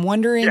 And I'm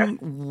wondering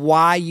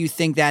why you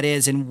think that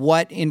is, and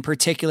what in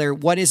particular,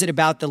 what is it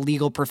about the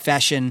legal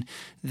profession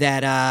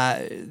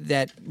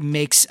that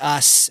makes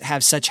us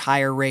have such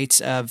higher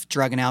rates of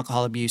drug and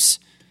alcohol abuse?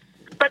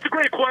 That's a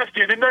great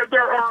question, and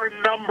there are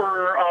a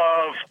number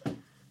of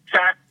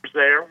factors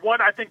there.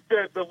 One, I think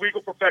the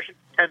legal profession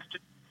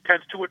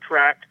tends to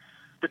attract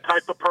the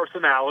type of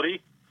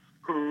personality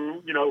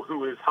who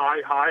is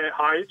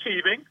high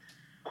achieving,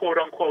 quote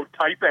unquote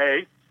type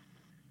A,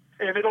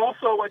 and it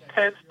also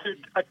tends to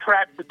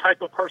attract the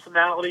type of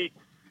personality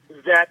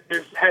that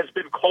has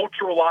been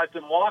culturalized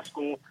in law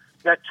school,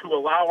 that to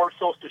allow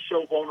ourselves to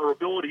show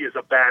vulnerability is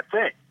a bad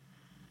thing.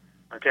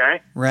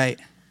 Okay? Right.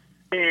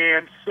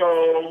 And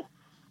so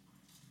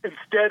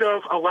instead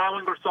of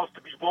allowing ourselves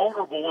to be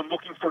vulnerable and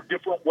looking for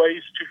different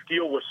ways to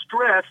deal with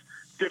stress,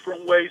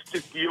 different ways to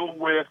deal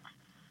with,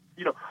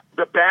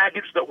 the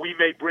baggage that we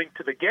may bring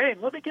to the game,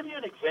 let me give you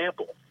an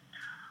example.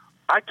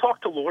 I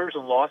talk to lawyers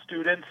and law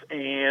students,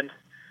 and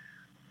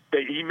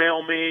they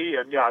email me,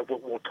 and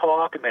we'll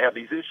talk, and they have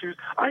these issues.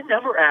 I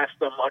never ask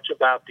them much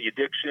about the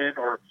addiction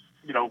or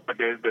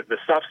the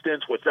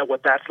substance,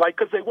 what that's like,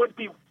 because they wouldn't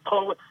be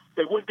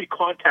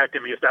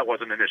contacting me if that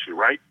wasn't an issue,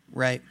 right?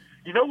 Right.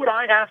 You know what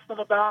I ask them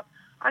about?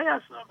 I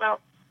ask them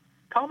about,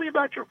 tell me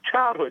about your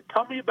childhood.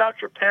 Tell me about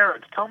your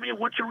parents. Tell me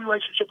what's your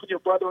relationship with your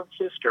brother and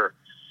sister.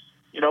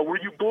 Were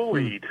you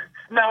bullied?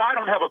 Now, I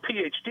don't have a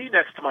PhD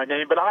next to my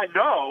name, but I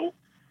know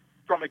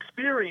from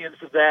experience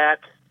that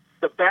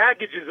the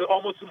baggage is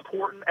almost as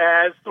important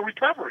as the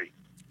recovery.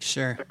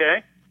 Sure.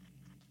 Okay?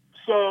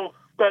 So,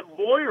 but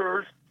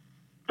lawyers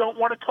don't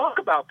want to talk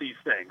about these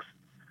things.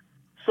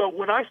 So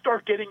when I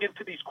start getting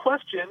into these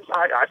questions,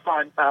 I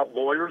find out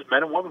lawyers,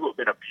 men and women who have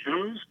been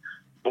abused,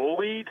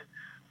 bullied,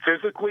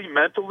 physically,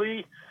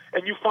 mentally,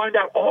 and you find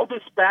out all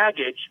this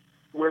baggage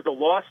where the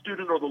law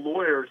student or the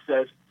lawyer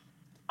says,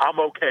 I'm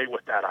okay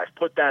with that. I've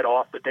put that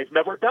off, but they've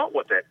never dealt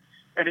with it.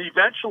 And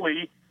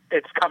eventually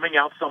it's coming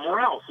out somewhere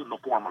else in the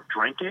form of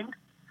drinking,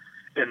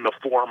 in the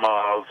form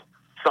of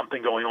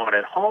something going on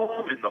at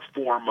home, in the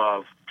form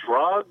of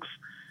drugs,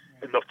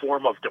 in the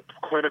form of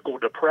clinical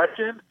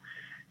depression.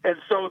 And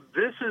so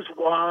this is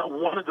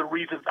one of the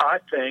reasons I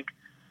think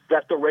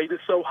that the rate is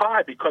so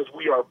high, because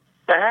we are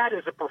bad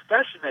as a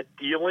profession at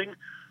dealing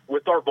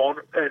with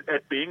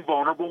at being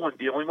vulnerable and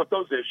dealing with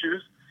those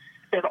issues.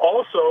 And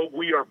also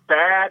we are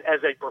bad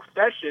as a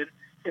profession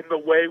in the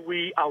way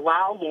we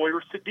allow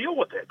lawyers to deal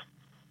with it.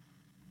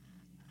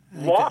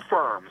 Law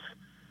firms.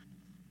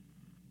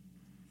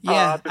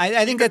 Yeah,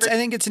 I think it's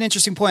an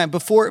interesting point.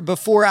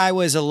 Before I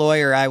was a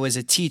lawyer, I was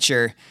a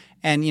teacher.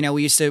 And, you know,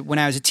 when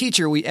I was a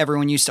teacher,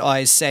 everyone used to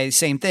always say the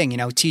same thing. You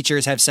know,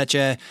 teachers have such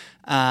a,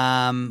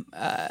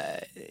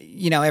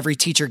 every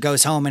teacher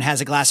goes home and has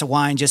a glass of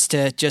wine just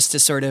to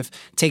sort of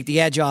take the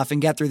edge off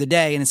and get through the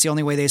day. And it's the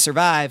only way they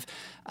survive.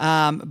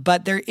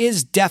 But there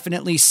is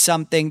definitely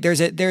something,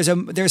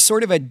 there's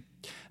sort of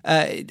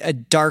a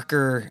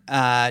darker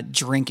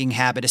drinking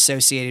habit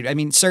associated. I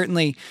mean,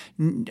 certainly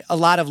a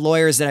lot of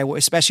lawyers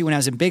especially when I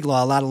was in big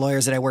law, a lot of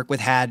lawyers that I work with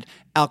had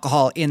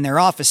alcohol in their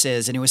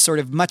offices, and it was sort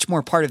of much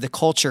more part of the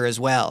culture as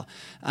well.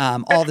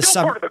 It's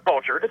still part of the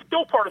culture. It's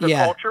still part of the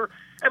culture.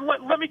 And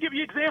let me give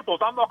you examples.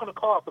 I'm not going to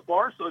call out the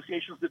bar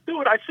associations that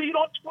do it. I see it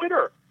on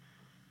Twitter.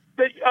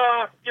 They,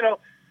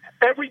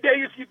 every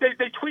day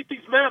they tweet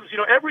these memes. You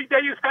know, every day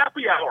is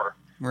happy hour.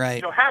 Right.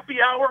 You know,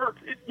 happy hour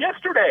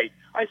yesterday.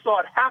 I saw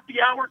it. Happy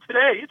hour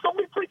today. It's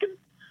only freaking,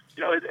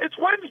 it's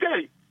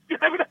Wednesday. You're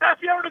having a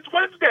happy hour and it's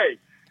Wednesday.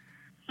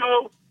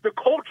 So the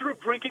culture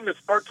of drinking that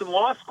starts in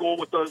law school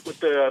with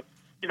the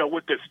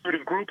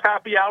student group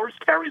happy hours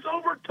carries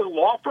over to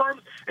law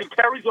firms and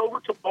carries over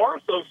to bar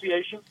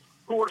associations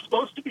who are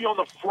supposed to be on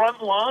the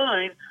front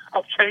line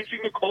of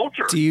changing the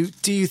culture. Do you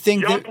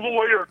think young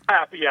lawyer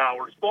happy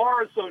hours,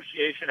 bar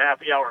association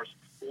happy hours,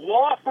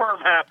 law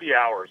firm happy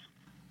hours?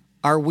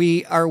 Are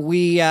we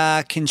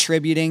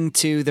contributing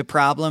to the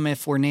problem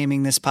if we're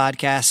naming this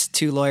podcast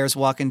 "Two Lawyers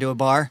Walk into a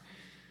Bar"?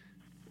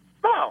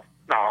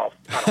 No,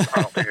 I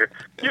don't think it.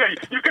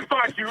 You can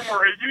find humor.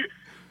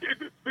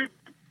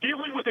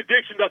 Dealing with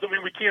addiction doesn't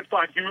mean we can't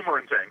find humor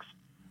in things.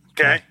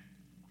 Okay.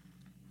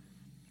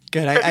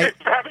 Good.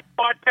 Having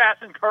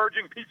podcasts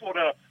encouraging people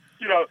to,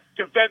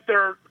 to vent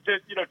to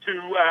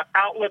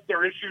outlet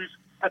their issues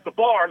at the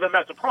bar, then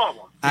that's a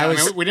problem.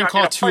 We didn't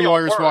call it two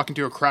lawyers walk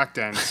into a crack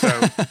den. So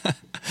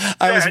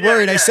I was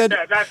worried.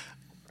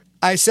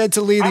 I said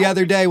to Lee the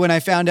other day when I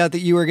found out that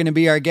you were going to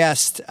be our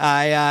guest,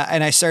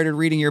 and I started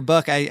reading your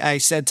book, I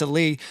said to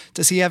Lee,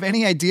 does he have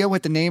any idea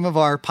what the name of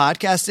our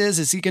podcast is?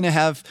 Is he going to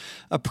have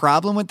a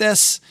problem with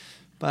this?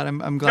 But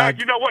I'm glad. Now,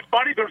 you know what's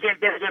funny? There's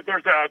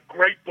a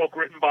great book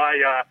written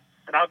by,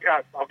 and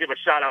I'll give a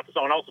shout out to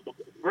someone else,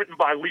 written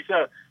by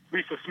Lisa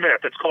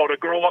Smith. It's called A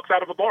Girl Walks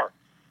Out of a Bar.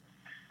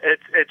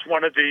 It's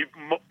one of the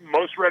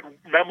most read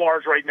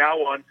memoirs right now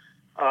on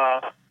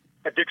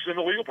addiction in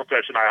the legal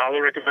profession. I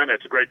highly recommend it.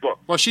 It's a great book.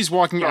 Well, she's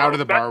walking out of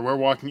the bar. We're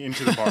walking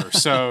into the bar.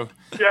 So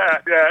yeah,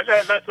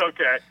 that's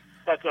okay.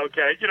 That's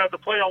okay. The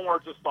play on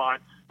words is fine.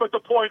 But the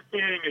point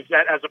being is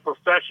that as a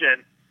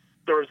profession,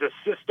 there is a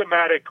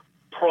systematic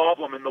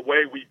problem in the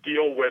way we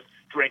deal with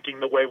drinking,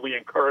 the way we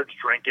encourage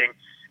drinking,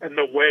 and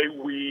the way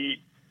we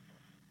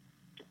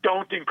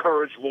don't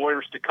encourage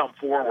lawyers to come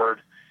forward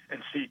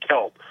and seek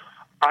help.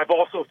 I've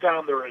also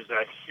found there is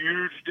a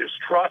huge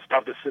distrust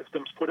of the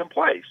systems put in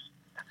place.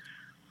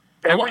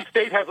 Every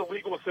state has a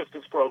legal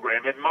assistance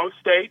program. In most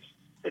states,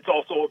 it's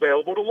also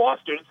available to law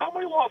students. How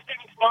many law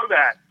students know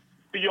that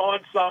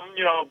beyond some,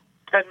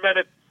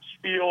 10-minute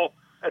spiel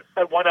at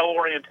 1L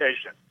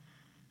orientation?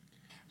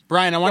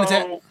 Brian, I wanted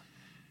to...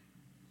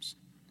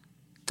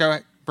 Go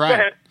ahead. Brian.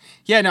 Go ahead.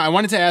 Yeah, no, I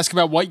wanted to ask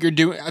about what you're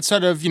doing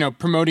outside of,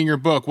 promoting your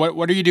book.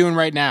 What are you doing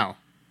right now?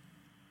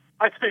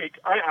 I speak.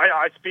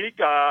 I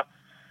speak.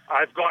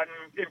 I've gotten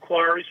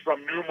inquiries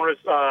from numerous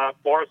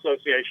bar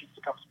associations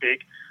to come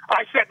speak.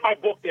 I sent my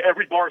book to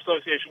every bar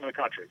association in the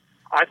country.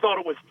 I thought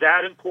it was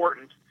that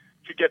important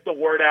to get the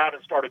word out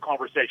and start a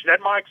conversation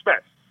at my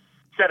expense.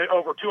 Sent it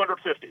over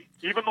 250,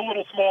 even the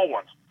little small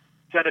ones.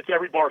 Sent it to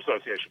every bar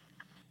association.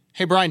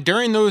 Hey, Brian,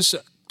 during those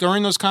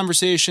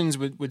conversations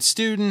with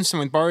students and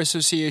with bar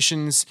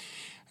associations,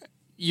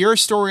 your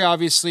story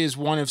obviously is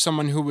one of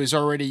someone who was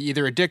already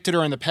either addicted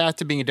or on the path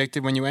to being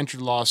addicted when you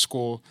entered law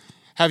school.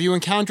 Have you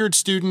encountered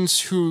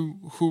students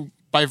who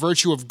by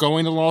virtue of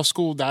going to law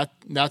school,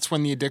 that's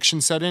when the addiction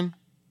set in?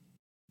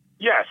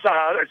 Yes,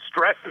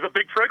 stress is a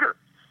big trigger.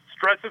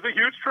 Stress is a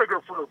huge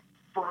trigger for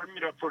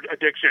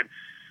addiction.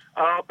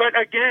 But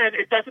again,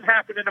 it doesn't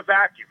happen in a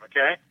vacuum.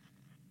 Okay,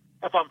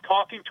 if I'm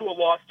talking to a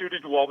law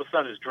student who all of a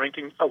sudden is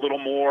drinking a little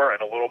more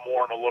and a little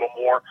more and a little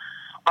more,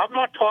 I'm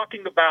not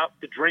talking about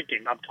the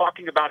drinking. I'm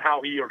talking about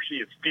how he or she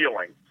is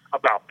feeling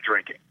about the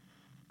drinking.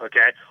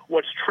 Okay,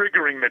 what's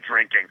triggering the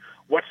drinking?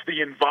 What's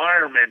the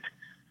environment?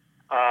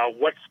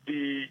 What's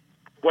the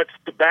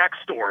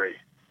backstory?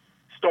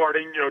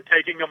 Starting,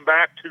 taking them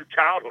back to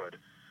childhood.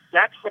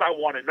 That's what I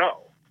want to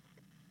know.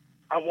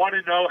 I want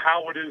to know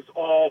how it is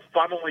all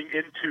funneling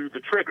into the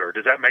trigger.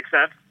 Does that make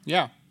sense?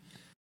 Yeah.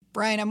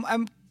 Brian,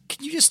 I'm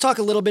Can you just talk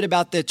a little bit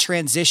about the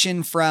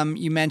transition from,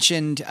 you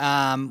mentioned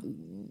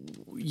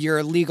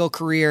your legal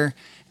career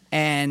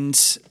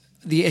and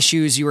the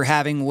issues you were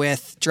having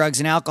with drugs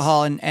and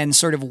alcohol, and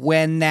sort of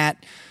when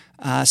that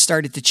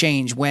started to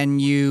change, when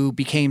you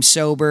became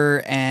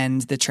sober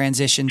and the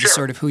transition to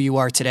sort of who you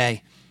are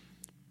today?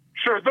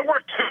 Sure. There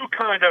were two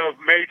kind of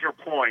major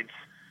points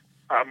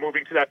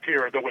moving to that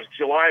period. There was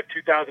July of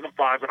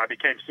 2005 when I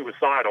became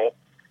suicidal,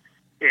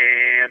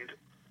 and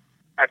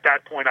at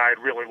that point I had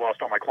really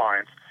lost all my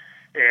clients,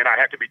 and I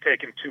had to be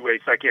taken to a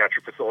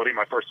psychiatric facility,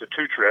 my first of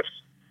two trips.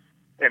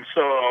 And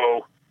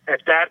so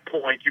at that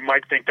point, you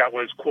might think that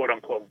was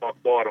quote-unquote rock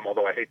bottom,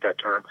 although I hate that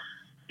term.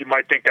 You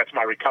might think that's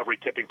my recovery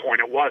tipping point.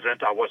 It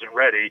wasn't. I wasn't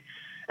ready.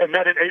 And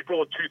then in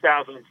April of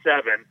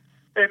 2007,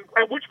 and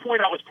at which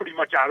point I was pretty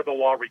much out of the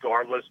law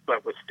regardless,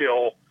 but was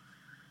still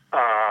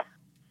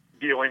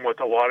dealing with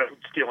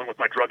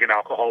my drug and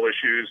alcohol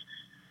issues.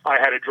 I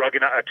had a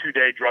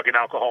 2-day drug and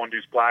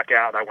alcohol-induced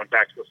blackout. I went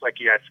back to the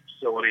psychiatric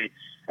facility,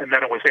 and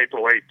then it was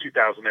April 8,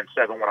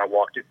 2007 when I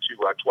walked into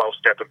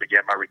 12-step and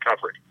began my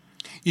recovery.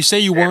 You say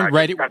you weren't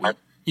ready.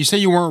 You say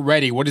you weren't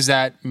ready. What does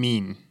that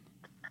mean?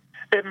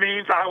 It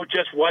means I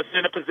just wasn't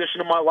in a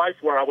position in my life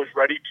where I was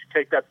ready to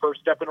take that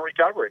first step in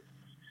recovery.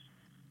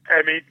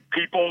 I mean,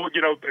 people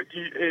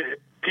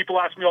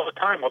ask me all the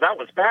time, well, that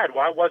was bad.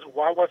 Why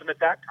wasn't it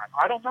that time?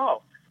 I don't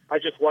know. I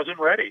just wasn't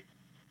ready.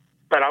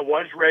 But I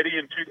was ready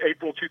in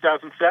April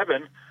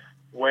 2007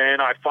 when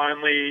I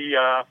finally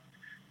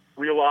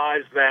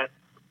realized that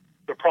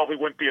there probably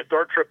wouldn't be a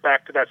third trip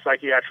back to that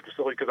psychiatric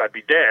facility because I'd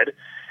be dead.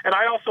 And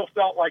I also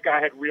felt like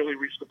I had really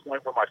reached the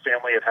point where my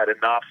family had had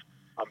enough.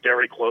 I'm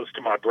very close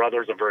to my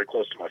brothers. I'm very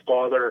close to my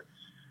father.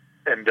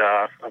 And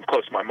I'm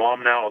close to my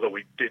mom now, although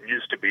we didn't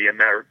used to be. And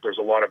there's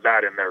a lot of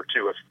that in there,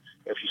 too,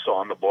 if you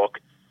saw in the book,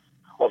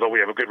 although we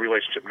have a good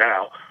relationship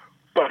now.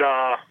 But,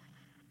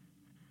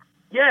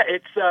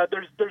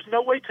 there's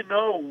no way to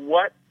know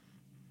what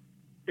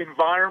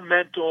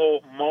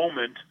environmental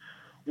moment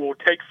will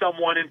take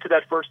someone into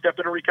that first step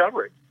in a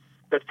recovery.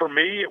 But for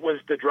me, it was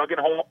the drug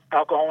and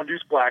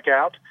alcohol-induced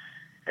blackout,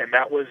 and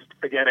that was,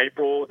 again,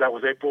 April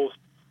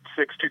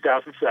 6,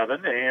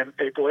 2007, and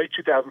April 8,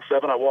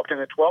 2007, I walked in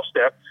at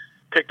 12-step,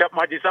 picked up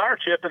my Desire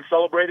chip, and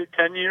celebrated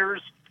 10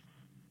 years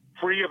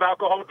free of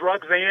alcohol,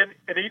 drugs, and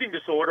an eating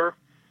disorder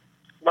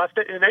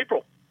in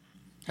April.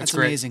 That's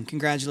amazing.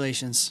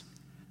 Congratulations.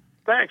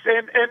 Thanks.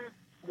 And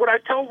what I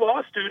tell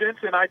law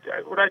students and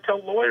what I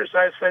tell lawyers,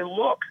 I say,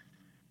 look,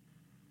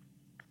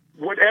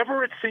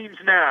 whatever it seems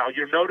now,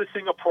 you're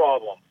noticing a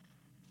problem,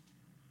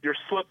 you're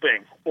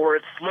slipping, or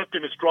it's slipped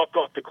and it's dropped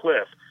off the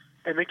cliff.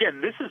 And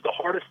again, this is the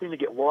hardest thing to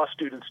get law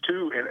students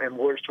to and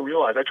lawyers to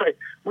realize. I try to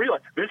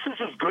realize this is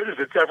as good as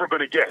it's ever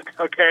going to get,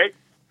 okay?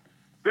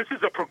 This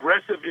is a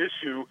progressive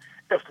issue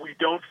if we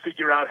don't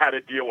figure out how to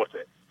deal with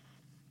it.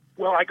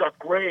 Well, I got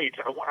grades.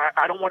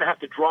 I don't want to have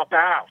to drop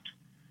out.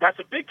 That's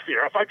a big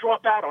fear. If I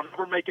drop out, I'll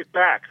never make it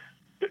back.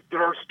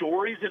 There are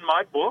stories in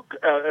my book,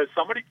 a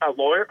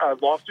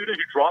law student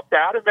who dropped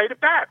out and made it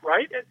back,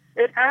 right?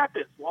 It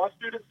happens. Law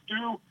students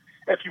do.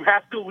 If you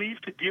have to leave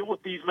to deal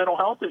with these mental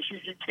health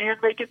issues, you can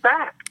make it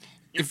back.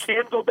 You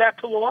can go back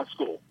to law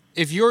school.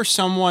 If you're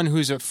someone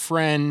who's a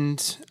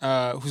friend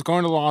who's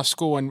going to law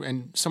school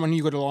and someone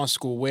you go to law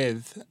school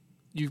with,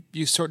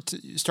 you start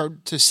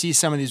to see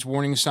some of these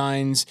warning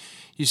signs.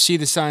 You see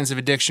the signs of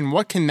addiction.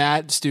 What can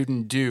that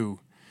student do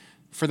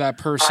for that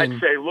person?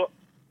 I'd say, look,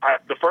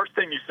 the first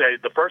thing you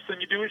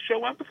do is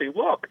show empathy.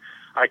 Look,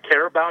 I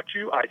care about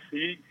you. I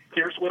see.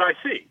 Here's what I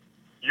see.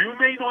 You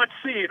may not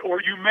see it,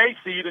 or you may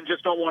see it and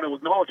just don't want to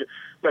acknowledge it.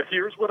 But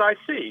here's what I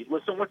see.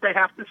 Listen what they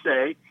have to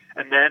say,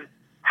 and then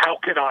how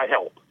can I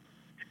help?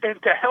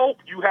 And to help,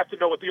 you have to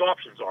know what the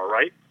options are,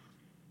 right?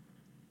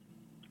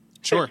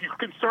 Sure. If you're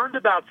concerned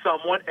about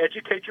someone,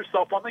 educate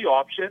yourself on the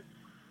option.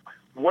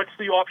 What's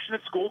the option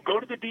at school?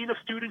 Go to the dean of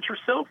students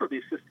yourself or the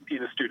assistant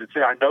dean of students.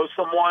 Say, I know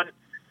someone,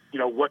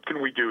 what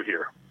can we do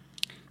here?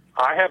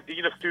 I have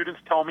dean of students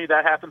tell me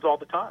that happens all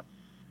the time.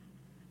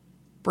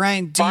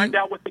 Brian, find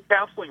out what the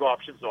counseling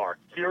options are.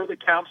 Here are the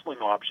counseling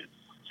options.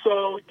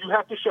 So you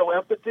have to show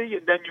empathy,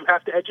 and then you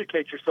have to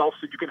educate yourself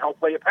so you can help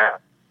lay a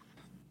path.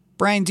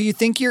 Brian, do you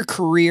think your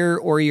career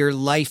or your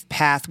life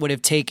path would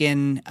have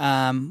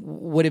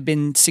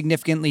been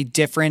significantly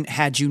different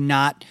had you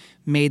not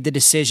made the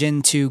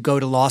decision to go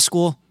to law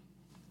school?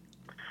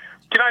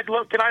 I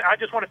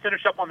just want to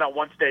finish up on that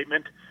one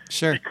statement.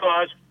 Sure.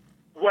 Because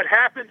what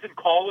happens in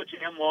college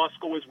and law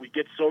school is we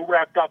get so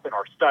wrapped up in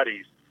our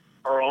studies,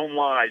 our own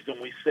lives, and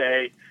we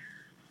say,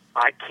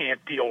 I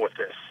can't deal with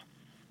this.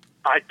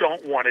 I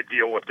don't want to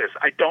deal with this.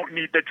 I don't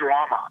need the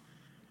drama,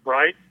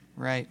 right?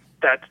 Right.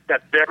 That's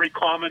very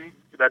common.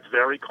 That's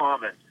very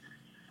common.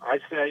 I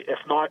say, if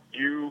not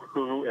you,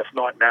 who? If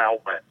not now,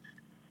 when?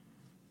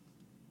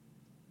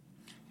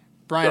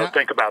 Brian, so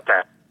think about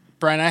that.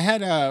 Brian, I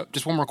had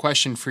just one more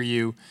question for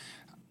you.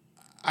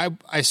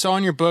 I saw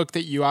in your book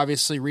that you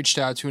obviously reached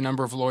out to a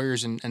number of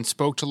lawyers and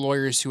spoke to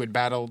lawyers who had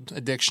battled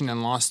addiction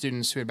and law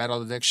students who had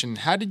battled addiction.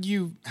 How did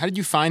you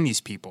find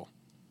these people?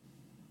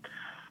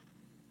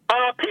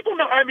 People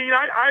know. I mean,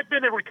 I've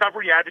been a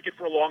recovery advocate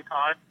for a long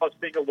time, plus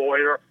being a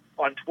lawyer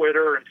on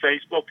Twitter and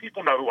Facebook.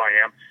 People know who I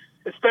am.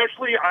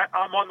 Especially,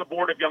 I'm on the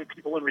board of Young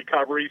People in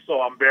Recovery,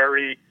 so I'm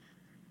very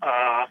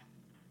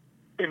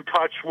in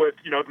touch with,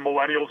 the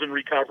millennials in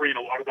recovery, and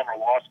a lot of them are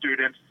law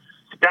students.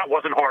 That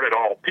wasn't hard at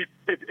all.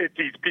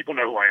 People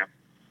know who I am.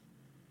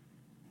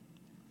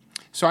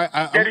 So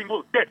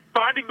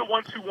finding the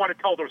ones who want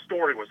to tell their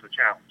story was the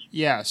challenge.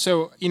 Yeah.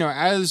 So,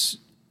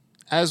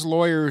 as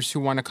lawyers who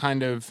want to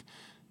kind of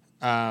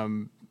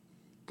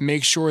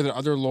make sure that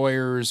other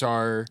lawyers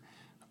are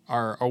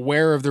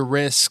aware of the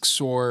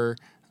risks or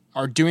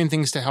are doing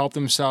things to help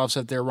themselves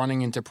if they're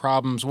running into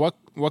problems, what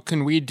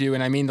can we do?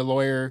 And I mean the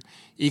lawyer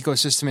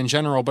ecosystem in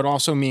general, but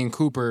also me and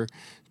Cooper,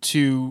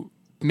 to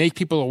make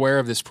people aware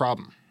of this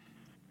problem.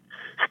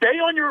 Stay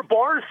on your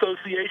bar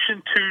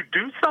association to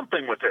do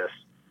something with this.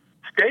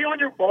 Stay on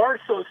your bar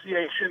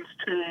associations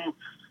to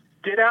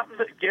get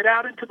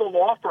out into the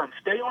law firms.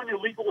 Stay on your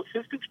legal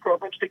assistance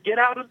programs to get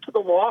out into the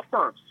law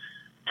firms,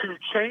 to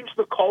change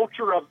the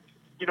culture of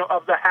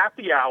the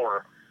happy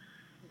hour,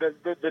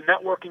 the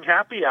networking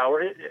happy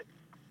hour.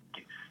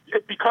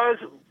 Because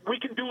we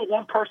can do it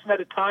one person at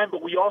a time,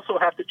 but we also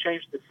have to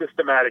change the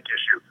systematic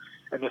issue.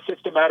 And the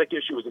systematic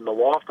issue is in the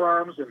law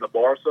firms, in the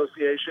bar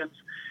associations,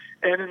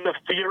 and in the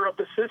fear of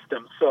the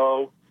system.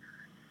 So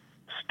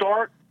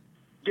start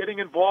getting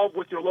involved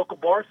with your local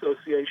bar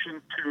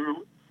association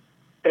to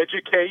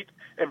educate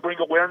and bring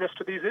awareness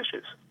to these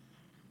issues.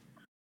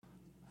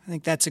 I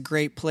think that's a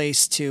great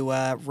place to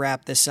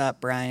wrap this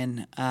up,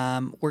 Brian.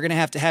 We're going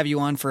to have you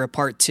on for a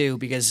part 2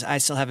 because I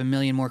still have a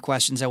million more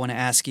questions I want to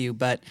ask you,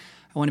 but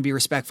I want to be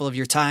respectful of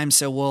your time,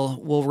 so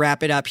we'll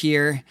wrap it up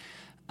here.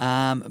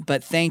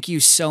 But thank you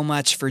so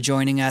much for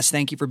joining us.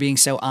 Thank you for being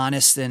so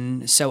honest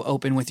and so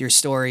open with your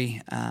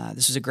story.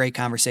 This was a great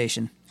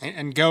conversation.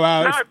 And go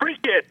out. No, I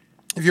appreciate it.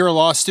 If you're a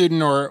law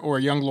student or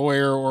a young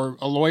lawyer or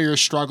a lawyer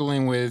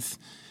struggling with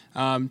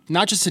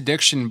not just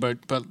addiction, but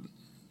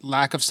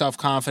lack of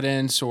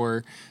self-confidence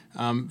or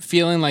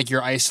feeling like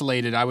you're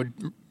isolated, I would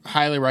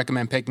highly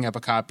recommend picking up a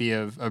copy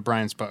of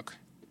Brian's book.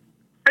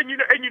 And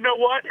you know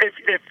what?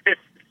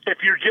 If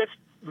you just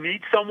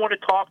need someone to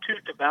talk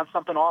to bounce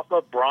something off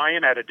of,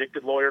 Brian at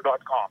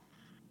addictedlawyer.com.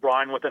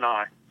 Brian with an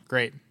I.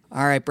 Great.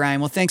 All right, Brian.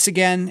 Well, thanks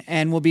again,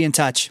 and we'll be in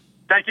touch.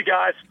 Thank you,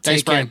 guys.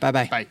 Thanks, Take care. Brian.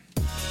 Bye-bye. Bye.